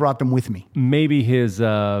think should have brought them with me. maybe his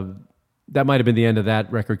that might have been the end of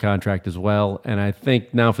that record contract as well. And I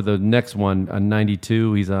think now for the next one, on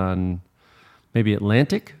 92, he's on maybe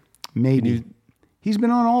Atlantic. Maybe. He's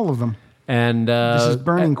been on all of them. And This is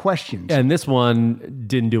Burning Questions. And this one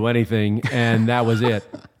didn't do anything, and that was it.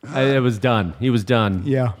 It was done. He was done.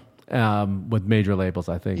 Yeah. With major labels,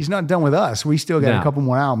 I think. He's not done with us. We still got No. a couple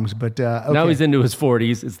more albums, but okay. Now he's into his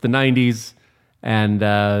 40s. It's the 90s, and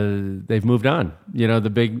they've moved on. You know, the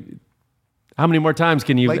big. How many more times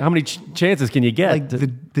can you? Like- how many chances can you get? like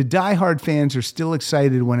the diehard fans are still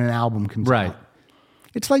excited when an album comes Right. out.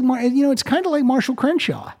 It's like it's kind of like Marshall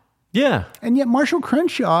Crenshaw, Yeah, and yet Marshall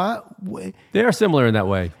Crenshaw, they are similar in that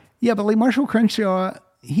way. yeah, but like Marshall Crenshaw,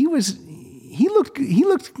 he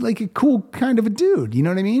looked like a cool kind of a dude. You know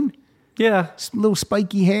what I mean? Yeah, Little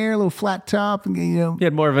spiky hair, little flat top, and he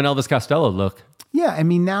had more of an Elvis Costello look. Yeah, I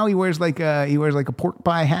mean now he wears like a pork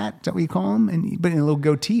pie hat. Is that what you call him? But in a little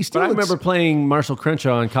goatee. Still But I looks- remember playing Marshall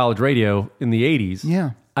Crenshaw on college radio in the 80s.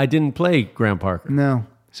 Yeah. I didn't play Graham Parker. No,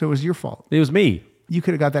 so it was your fault. It was me. You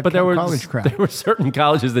could have got that But there were college crowd. there were certain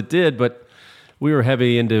colleges that did, but we were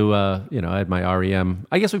heavy into I had my REM.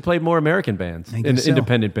 I guess we played more American bands, guess so.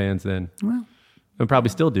 independent bands then. Well, And probably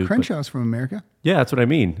still do. but- Crenshaw's from America. yeah, that's what I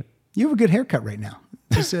mean. You have a good haircut right now.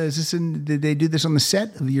 Did they do this on the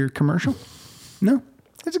set of your commercial? No,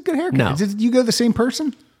 that's a good haircut. No. You go the same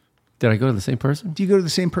person? Did I go to the same person? Do you go to the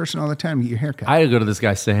same person all the time to get your haircut? I go to this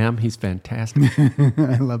guy, Sam. He's fantastic.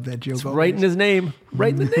 I love that joke. It's right in his name.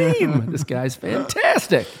 Right in the name. This guy's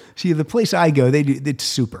fantastic. See, the place I go, it's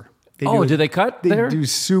super. Do they cut They there? do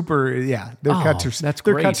super. Yeah, their cuts are. That's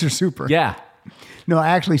their great. cuts are super. Yeah. No, I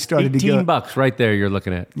actually started to go. $18 right there you're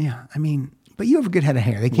looking at. Yeah, I mean, but you have a good head of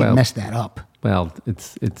hair. They can't Well, mess that up. Well,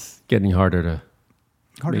 it's getting harder to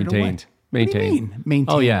Harder maintain. to what? Maintain. What do you mean,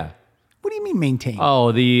 maintain? Oh, yeah. What do you mean maintain?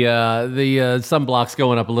 Oh, the sunblock's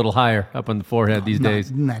going up a little higher up on the forehead these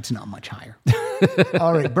days. That's not much higher.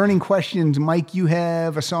 All right, burning questions. Mike, you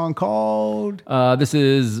have a song called. This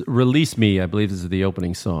is Release Me. I believe this is the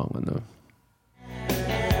opening song on the.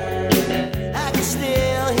 I can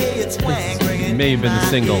still hear your twang ringing may have been the in my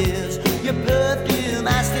single. ears. Your perfume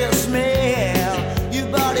I still smell. You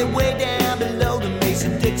brought it way down below the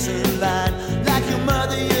Mason-Dixon line. Like your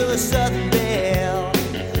mother, you're a Southern belle.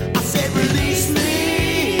 I said, release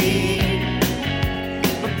me,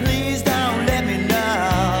 but please don't let me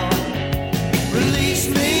know. Release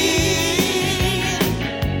me,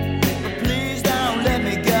 but please don't let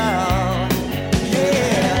me go.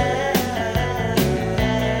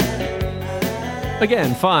 Yeah.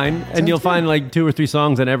 Again, fine, and you'll find like 2 or 3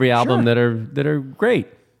 songs on every album Sure. that are great.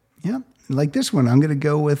 Yeah, like this one. I'm going to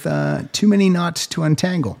go with Too Many Knots to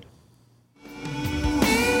Untangle.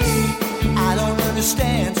 I don't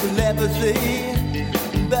understand telepathy,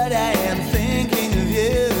 but I am thinking of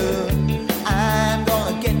you. I'm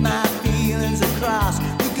gonna get my feelings across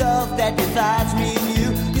the gulf that divides me and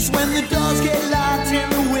you. Cause when the doors get locked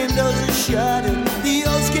and the windows are shuttered, the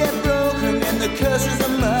oaths get broken and the curses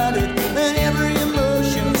are muttered, and every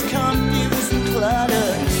emotion's confused and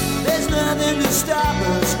cluttered. There's nothing to stop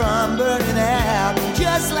us from burning out,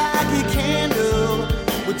 just like a candle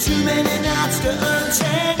with too many knots to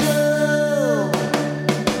untangle.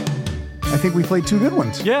 I think we played 2 good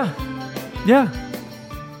ones. Yeah.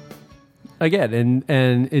 Again,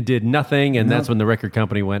 and it did nothing, and that's when the record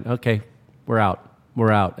company went, okay, we're out.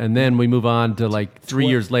 And then we move on to like 3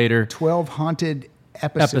 years later. 12 haunted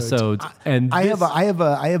episodes. And I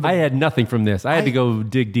had nothing from this. I had to go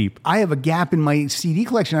dig deep. I have a gap in my CD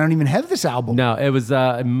collection. I don't even have this album. No, it was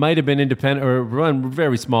it might have been independent or run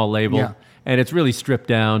very small label, Yeah. and it's really stripped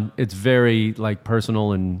down. It's very like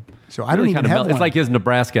personal and So I don't really even kinda have It's one. like his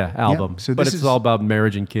Nebraska album, so but this it's is- all about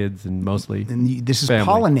marriage and kids and mostly. And this is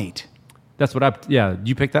family. Pollinate. That's what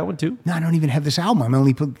you picked that one too. No, I don't even have this album. I'm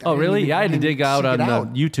only put. Oh, really? Yeah, I had to dig out on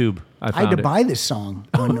out. YouTube. I I had to found it. buy this song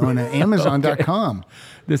on Amazon.com.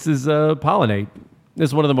 This is Pollinate. This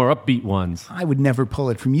is one of the more upbeat ones. I would never pull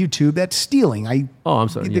it from YouTube. That's stealing. Oh, I'm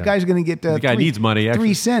sorry. The yeah. guy's going to get The guy needs money, actually.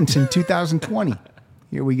 3 cents in 2020.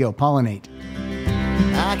 Here we go. Pollinate.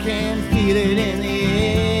 I can feel it in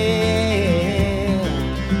the air.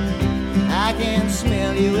 I can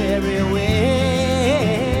smell you everywhere.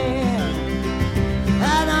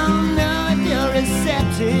 I don't know if you're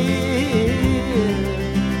receptive,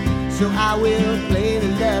 so I will play the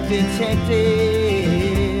love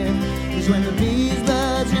detective. 'Cause when the bees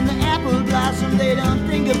buzz and the apple blossom, they don't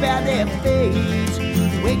think about their fate.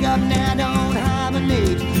 Wake up now, don't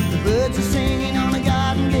hibernate. The birds are singing on the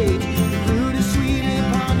garden gate. The fruit is sweet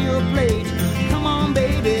upon your plate. Come on,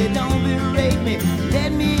 baby, don't berate me.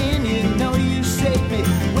 Let me in, you know you saved me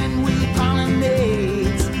when we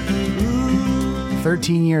pollinate. Ooh.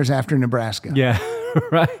 13 years after Nebraska. Yeah,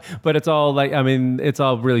 right. But it's all like, I mean, it's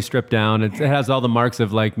all really stripped down. It has all the marks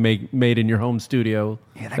of like made in your home studio.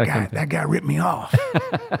 Yeah, kind of thing. that guy ripped me off.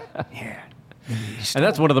 Yeah. And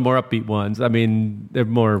that's one of the more upbeat ones. I mean, they're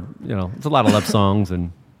more, it's a lot of love songs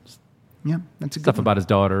and Yeah, that's a good stuff one. about his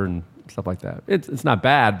daughter and stuff like that. It's not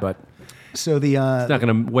bad, but So the it's not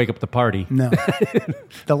going to wake up the party. no,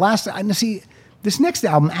 the last I see this next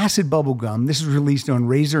album, Acid Bubblegum. This was released on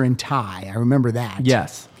Razor and Tie. I remember that.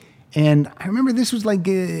 Yes. and I remember this was like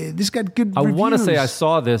this got good. I want to say I reviews.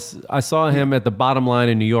 saw this. I saw him at the Bottom Line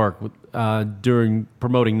in New York during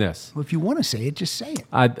promoting this. Well, if you want to say it, just say it.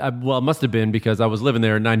 Well, it must have been because I was living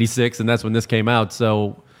there in '96, and that's when this came out.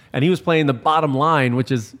 So, and he was playing the Bottom Line, which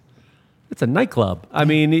is it's a nightclub. I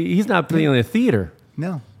mean, he's not playing in a theater.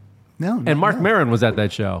 No. And Mark Maron was at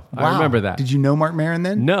that show. I Wow. remember that. Did you know Mark Maron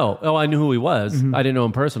then? No. Oh, I knew who he was. I didn't know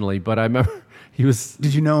him personally, but I remember he was.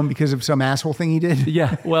 Did you know him because of some asshole thing he did?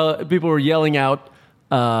 Yeah. Well, people were yelling out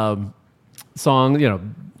songs.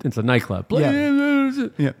 It's a nightclub.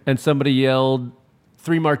 Yeah. And somebody yelled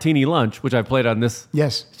 3 Martini Lunch, which I played on this.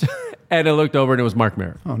 Yes. And I looked over and it was Mark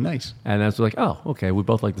Maron. Oh, nice. And I was like, oh, okay, we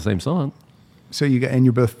both like the same song. So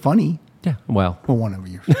you're both funny. Yeah. Well, One of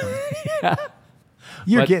you. Funny.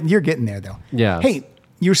 You're getting there though. Yeah. Hey,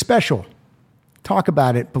 you're special. Talk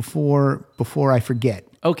about it before I forget.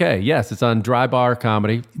 Okay, yes, it's on Dry Bar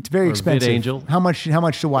Comedy. It's very or expensive. VidAngel. How much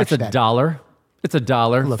to watch It's that? $1. It's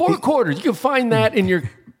 $1. Look, 4 it- quarters. You can find that in your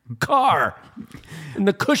car, in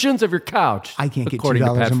the cushions of your couch. I can't get according to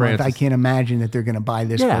 $2 Pat a month. Francis. I can't imagine that they're going to buy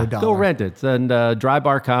this Yeah, for $1. go rent it. And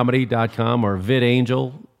drybarcomedy.com or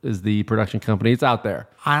VidAngel is the production company. It's out there.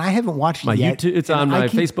 I haven't watched My it yet. YouTube- it's and on my I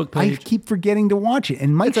keep- Facebook I page. keep forgetting to watch it.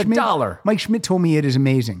 And Mike It's Schmidt, $1. Mike Schmidt told me it is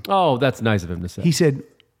amazing. Oh, that's nice of him to say. He said,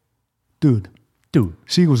 "Dude, Dude,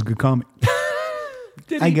 Siegel's a good comic."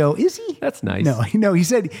 did I he? go, "Is he?" That's nice. No. He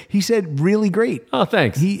said really great. Oh,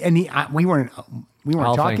 thanks. We weren't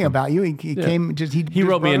I'll thank talking him. about you. He came just He just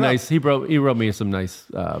wrote me brought a it up. nice. He wrote me some nice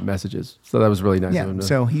messages. So that was really nice of Yeah. him. to-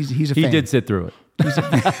 So he's a he fan. did sit through it.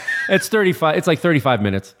 It's 35. It's like 35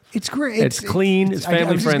 minutes. It's great. It's clean. It's I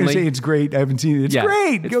family was just gonna friendly. say it's great. I haven't seen it. It's Yeah,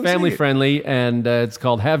 great. It's Go see family it. friendly, and it's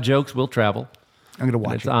called Have Jokes, Will Travel. I'm gonna And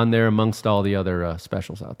watch it's it. on there amongst all the other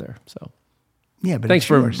specials out there. So Yeah, but thanks it's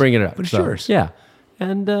for yours. bringing it up. But it's So, yours. Yeah,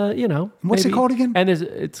 and What's it maybe- called again? And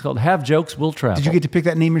it's called Have Jokes, Will Travel. Did you get to pick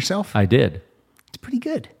that name yourself? I did. It's pretty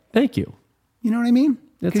good. Thank you. You know what I mean?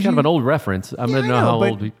 It's 'Cause kind of you- an old reference. I'm Yeah, gonna I know know, how but-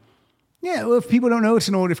 old. Yeah, well, if people don't know it's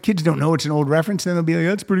an old, if kids don't know it's an old reference, then they'll be like,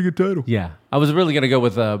 "That's a pretty good title." Yeah, I was really gonna go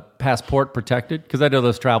with Passport Protected because I know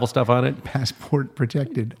there's travel stuff on it. Passport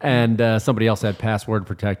protected. And somebody else had Password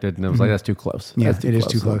Protected, and I was like, "That's too close." Yeah, That's it is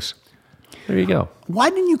too close. There you go.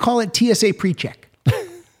 Why didn't you call it TSA pre-check?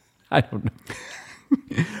 I don't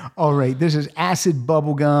know. All right, this is Acid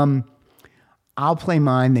Bubblegum. I'll play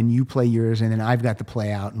mine, then you play yours, and then I've got the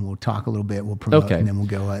play out, and we'll talk a little bit. We'll promote, Okay. and then we'll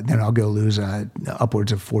go. Then I'll go lose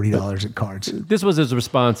upwards of $40 at cards. This was his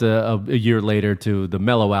response a year later to the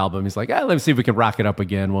Mellow album. He's like, "Let me see if we can rock it up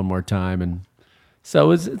again one more time." And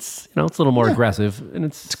so it's it's a little more aggressive, and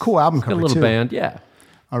it's a cool album got a cover, little too. band, yeah.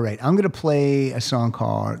 All right, I'm going to play a song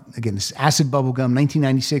called, again, this is Acid Bubblegum,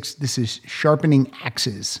 1996. This is Sharpening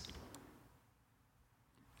Axes.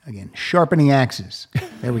 Again, Sharpening Axes.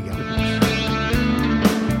 There we go.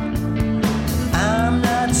 I'm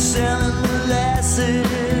not selling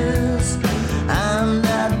molasses. I'm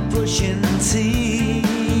not pushing tea.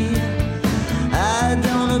 I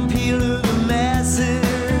don't appeal to the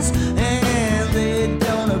masses, and they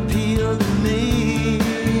don't appeal to me.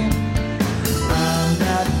 I'm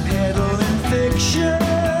not peddling fiction.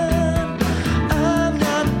 I'm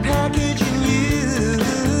not packaging you.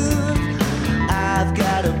 I've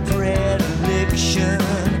got a predilection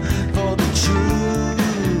for the truth.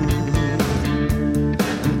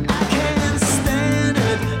 I can't stand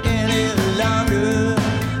it any longer.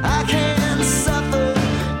 I can't suffer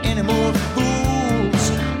any more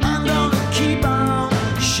fools. I'm gonna keep on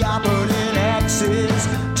sharpening axes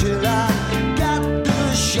till I got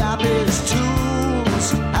the sharpest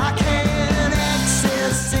tools. I can't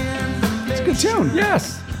access information. It's a good tune.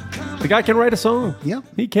 Yes, the guy can write a song. Yep.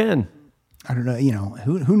 He can. I don't know,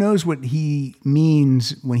 who knows what he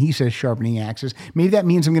means when he says sharpening axes. Maybe that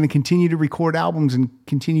means I'm going to continue to record albums and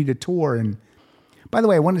continue to tour. And by the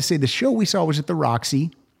way, I wanted to say the show we saw was at the Roxy.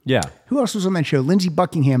 Yeah. Who else was on that show? Lindsey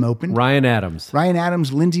Buckingham opened. Ryan Adams. Ryan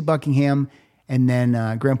Adams, Lindsey Buckingham, and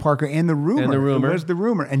then Graham Parker and the Rumor. And The Rumor. It was the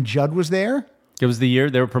Rumor. And Judd was there. It was the year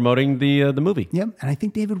they were promoting the movie. Yep. And I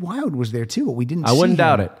think David Wilde was there too, but we didn't I see wouldn't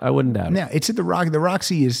doubt him. it. I wouldn't doubt it. Yeah, it's at the Roxy. The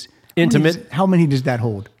Roxy is Intimate. How many does that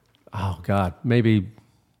hold? Oh God, maybe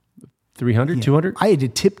 300, 200. I had to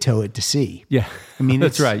tiptoe it to see. Yeah, I mean,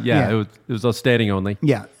 that's it's- right. Yeah, yeah. It was all standing only.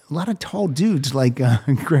 Yeah, a lot of tall dudes like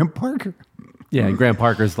Graham Parker. Yeah, and Graham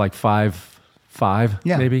Parker's like 5'5",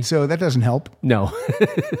 Yeah, maybe. So that doesn't help No.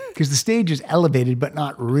 because the stage is elevated, but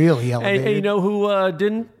not really elevated. Hey, you know who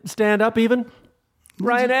didn't stand up even?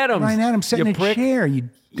 Ryan Adams. Ryan Adams sat You in a prick. chair. You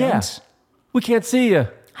Yeah. dunce. We can't see you.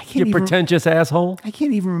 can't You even- pretentious asshole. I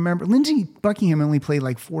can't even remember. Lindsey Buckingham only played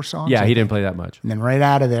like 4 songs. Yeah, I he think. didn't play that much. And then right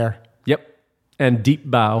out of there, Yep. And deep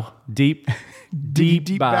bow. Deep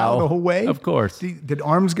bow the whole way. Of course. Did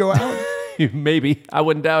arms go out? Maybe. I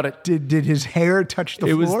wouldn't doubt it. did his hair touch the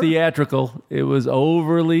It floor? was theatrical. It was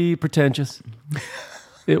overly pretentious.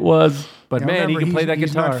 It was. But Now, man, he remember, can play that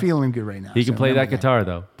he's guitar. not feeling good right now. He can so play that remember guitar,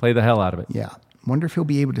 though. Play the hell out of it. Yeah. Wonder if he'll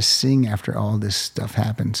be able to sing after all this stuff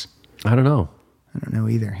happens. I don't know. I don't know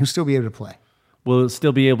either. He'll still be able to play. Will it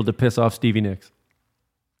still be able to piss off Stevie Nicks?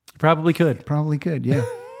 Probably could. Probably could. Yeah.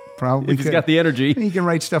 Probably If he's could. got the energy. He can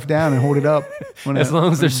write stuff down and hold it up. As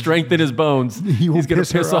long as there's strength in his bones, He will he's going piss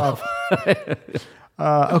to piss her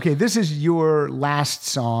off. Okay, this is your last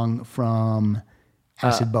song from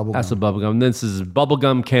Acid Bubblegum. Acid Bubblegum. This is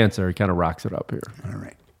Bubblegum Cancer. He kind of rocks it up here. All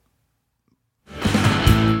right.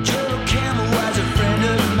 Joe Camel was a friend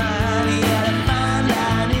of mine. He had a fine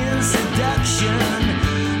line in seduction.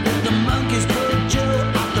 But the monkeys put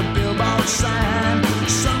Joe off the billboard sign.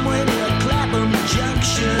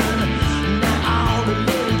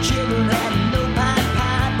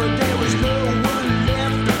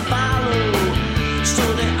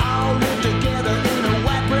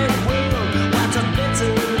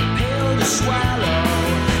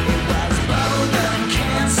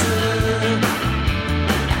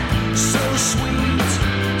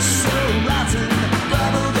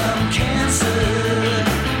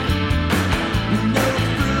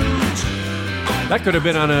 That could have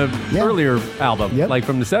been on a Yeah. earlier album, Yep. like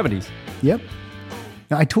from the 70s. Yep.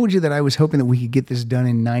 Now, I told you that I was hoping that we could get this done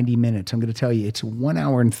in 90 minutes. I'm going to tell you, it's 1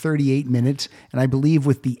 hour and 38 minutes. And I believe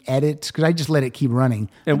with the edits, because I just let it keep running.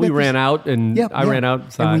 And I we bet ran out, and Yep, I yeah. ran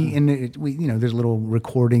outside. And we, there's a little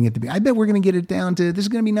recording at the beginning. I bet we're going to get it down to, this is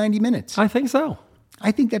going to be 90 minutes. I think so.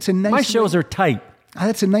 I think that's a nice My shows are tight.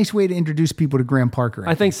 That's a nice way to introduce people to Graham Parker.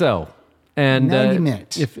 I think so. And 90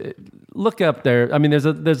 minutes. If look up there, I mean,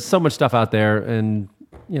 there's so much stuff out there, and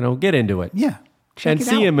get into it. Yeah. Check And it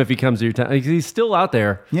see out. him if he comes to your town. He's still out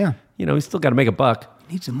there. Yeah. He's still got to make a buck.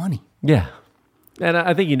 Needs some money. Yeah. And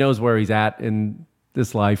I think he knows where he's at in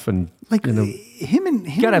this life, and Like you him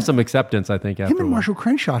got to have some acceptance. I think after him and a while. Marshall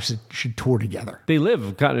Crenshaw should tour together. They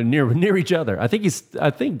live kind of near each other. I think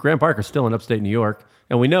Graham Parker's still in upstate New York,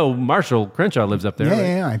 and we know Marshall Crenshaw lives up there. Yeah,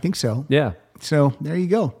 right? yeah, I think so. Yeah. So there you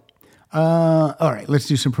go. All right, let's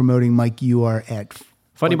do some promoting. Mike, you are at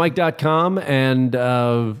FunnyMike.com and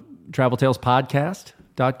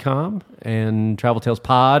TravelTalesPodcast.com and Travel Tales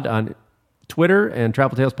Pod on Twitter and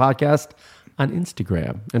Travel Tales Podcast on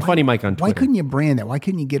Instagram and Funny Mike on Twitter. Why couldn't you brand that? Why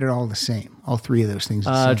couldn't you get it all the same? All three of those things.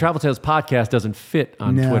 The same? Travel Tales Podcast doesn't fit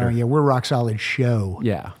on no, Twitter. yeah, we're Rock Solid Show.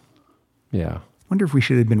 Yeah. Yeah. Wonder if we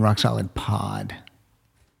should have been Rock Solid Pod.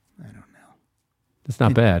 It's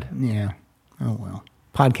not bad. Yeah. Oh well.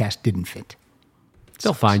 Podcast didn't fit.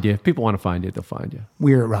 They'll find you. If people want to find you, they'll find you.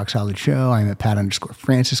 We're at Rock Solid Show. I'm at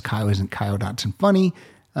Pat_Francis. Kyle isn't Kyle.Funny.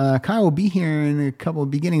 Kyle will be here in a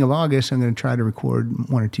beginning of August. I'm going to try to record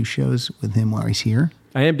 1 or 2 shows with him while he's here.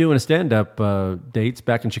 I am doing a stand-up dates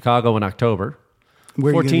back in Chicago in October.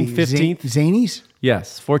 Where are you gonna 14th, be? 15th. Zanies?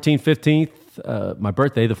 Yes, 14th, 15th. My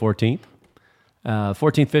birthday, the 14th.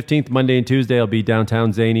 14th, 15th, Monday and Tuesday, I'll be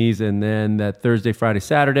downtown Zanies. And then that Thursday, Friday,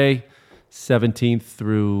 Saturday, 17th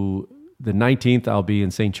through the 19th, I'll be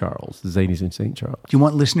in St. Charles, Zanies in St. Charles. Do you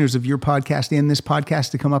want listeners of your podcast and this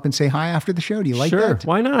podcast to come up and say hi after the show? Do you like Sure, that?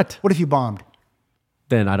 why not? What if you bombed?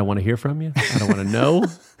 Then I don't want to hear from you. I don't want to know.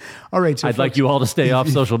 All right. So I'd like you all to stay off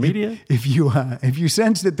social media. If you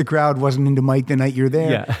sense that the crowd wasn't into Mike the night you're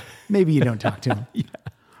there, Yeah. maybe you don't talk to him.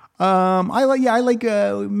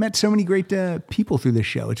 Met so many great people through this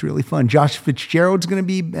show. It's really fun. Josh Fitzgerald's going to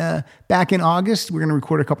be back in August. We're going to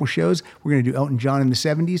record a couple shows. We're going to do Elton John in the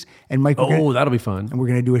 70s. And Mike, Oh, that'll be fun. we're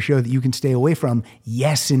going to do a show that you can stay away from.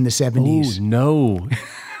 Yes, in the 70s. Oh, no.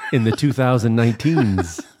 In the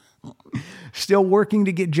 2019s. Still working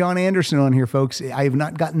to get John Anderson on here, folks. I have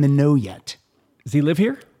not gotten the no yet. Does he live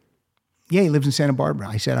here? Yeah, he lives in Santa Barbara.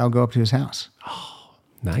 I said I'll go up to his house.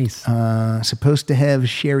 Nice. Supposed to have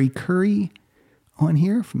Sherry Curry on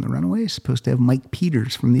here from the Runaways. Supposed to have Mike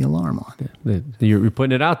Peters from the Alarm on. You're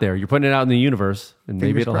putting it out there. You're putting it out in the universe, and maybe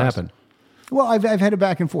Fingers it'll crossed. happen. Well, I've had it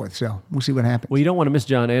back and forth, so we'll see what happens. Well, you don't want to miss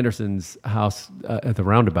John Anderson's house at the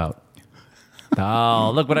roundabout.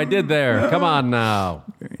 Oh, look what I did there. Come on now.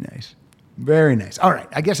 Very nice. Very nice. All right.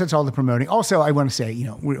 I guess that's all the promoting. Also, I want to say,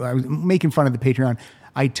 I was making fun of the Patreon.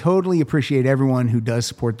 I totally appreciate everyone who does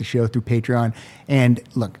support the show through Patreon. And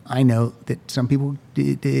look, I know that some people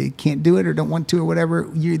can't do it or don't want to or whatever.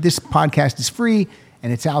 This podcast is free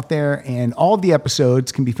and it's out there. And all the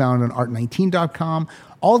episodes can be found on art19.com.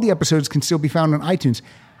 All the episodes can still be found on iTunes.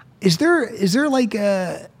 Is there like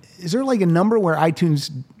a number where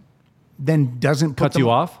iTunes then doesn't put Cuts you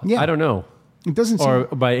them off? Yeah. I don't know. It doesn't seem. Or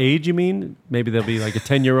by age, you mean? Maybe there'll be like a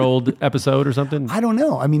 10-year-old episode or something? I don't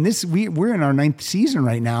know. I mean, we're in our 9th season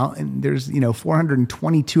right now, and there's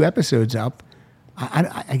 422 episodes up.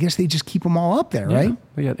 I guess they just keep them all up there, right?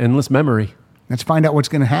 We got endless memory. Let's find out what's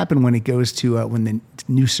going to happen when it goes to when the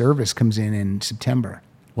new service comes in September.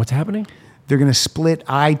 What's happening? They're going to split.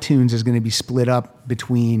 iTunes is going to be split up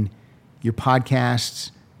between your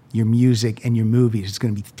podcasts, your music, and your movies. It's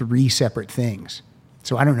going to be 3 separate things.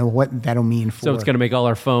 So I don't know what that'll mean for. So it's going to make all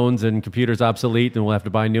our phones and computers obsolete, and we'll have to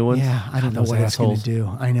buy new ones? Yeah, I don't know Those what it's going assholes. to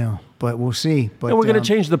do. I know, but we'll see. But And we're going to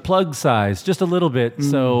change the plug size just a little bit,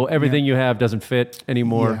 so everything you have doesn't fit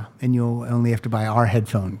anymore. Yeah, and you'll only have to buy our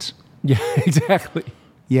headphones. Yeah, exactly.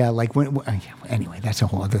 Yeah, like anyway, that's a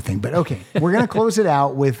whole other thing. But okay, we're going to close it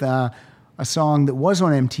out with a song that was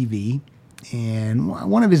on MTV and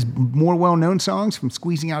one of his more well-known songs from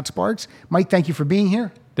Squeezing Out Sparks. Mike, thank you for being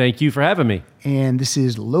here. Thank you for having me. And this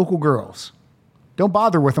is Local Girls. Don't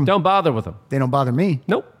bother with them. Don't bother with them. They don't bother me.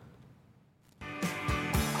 Nope.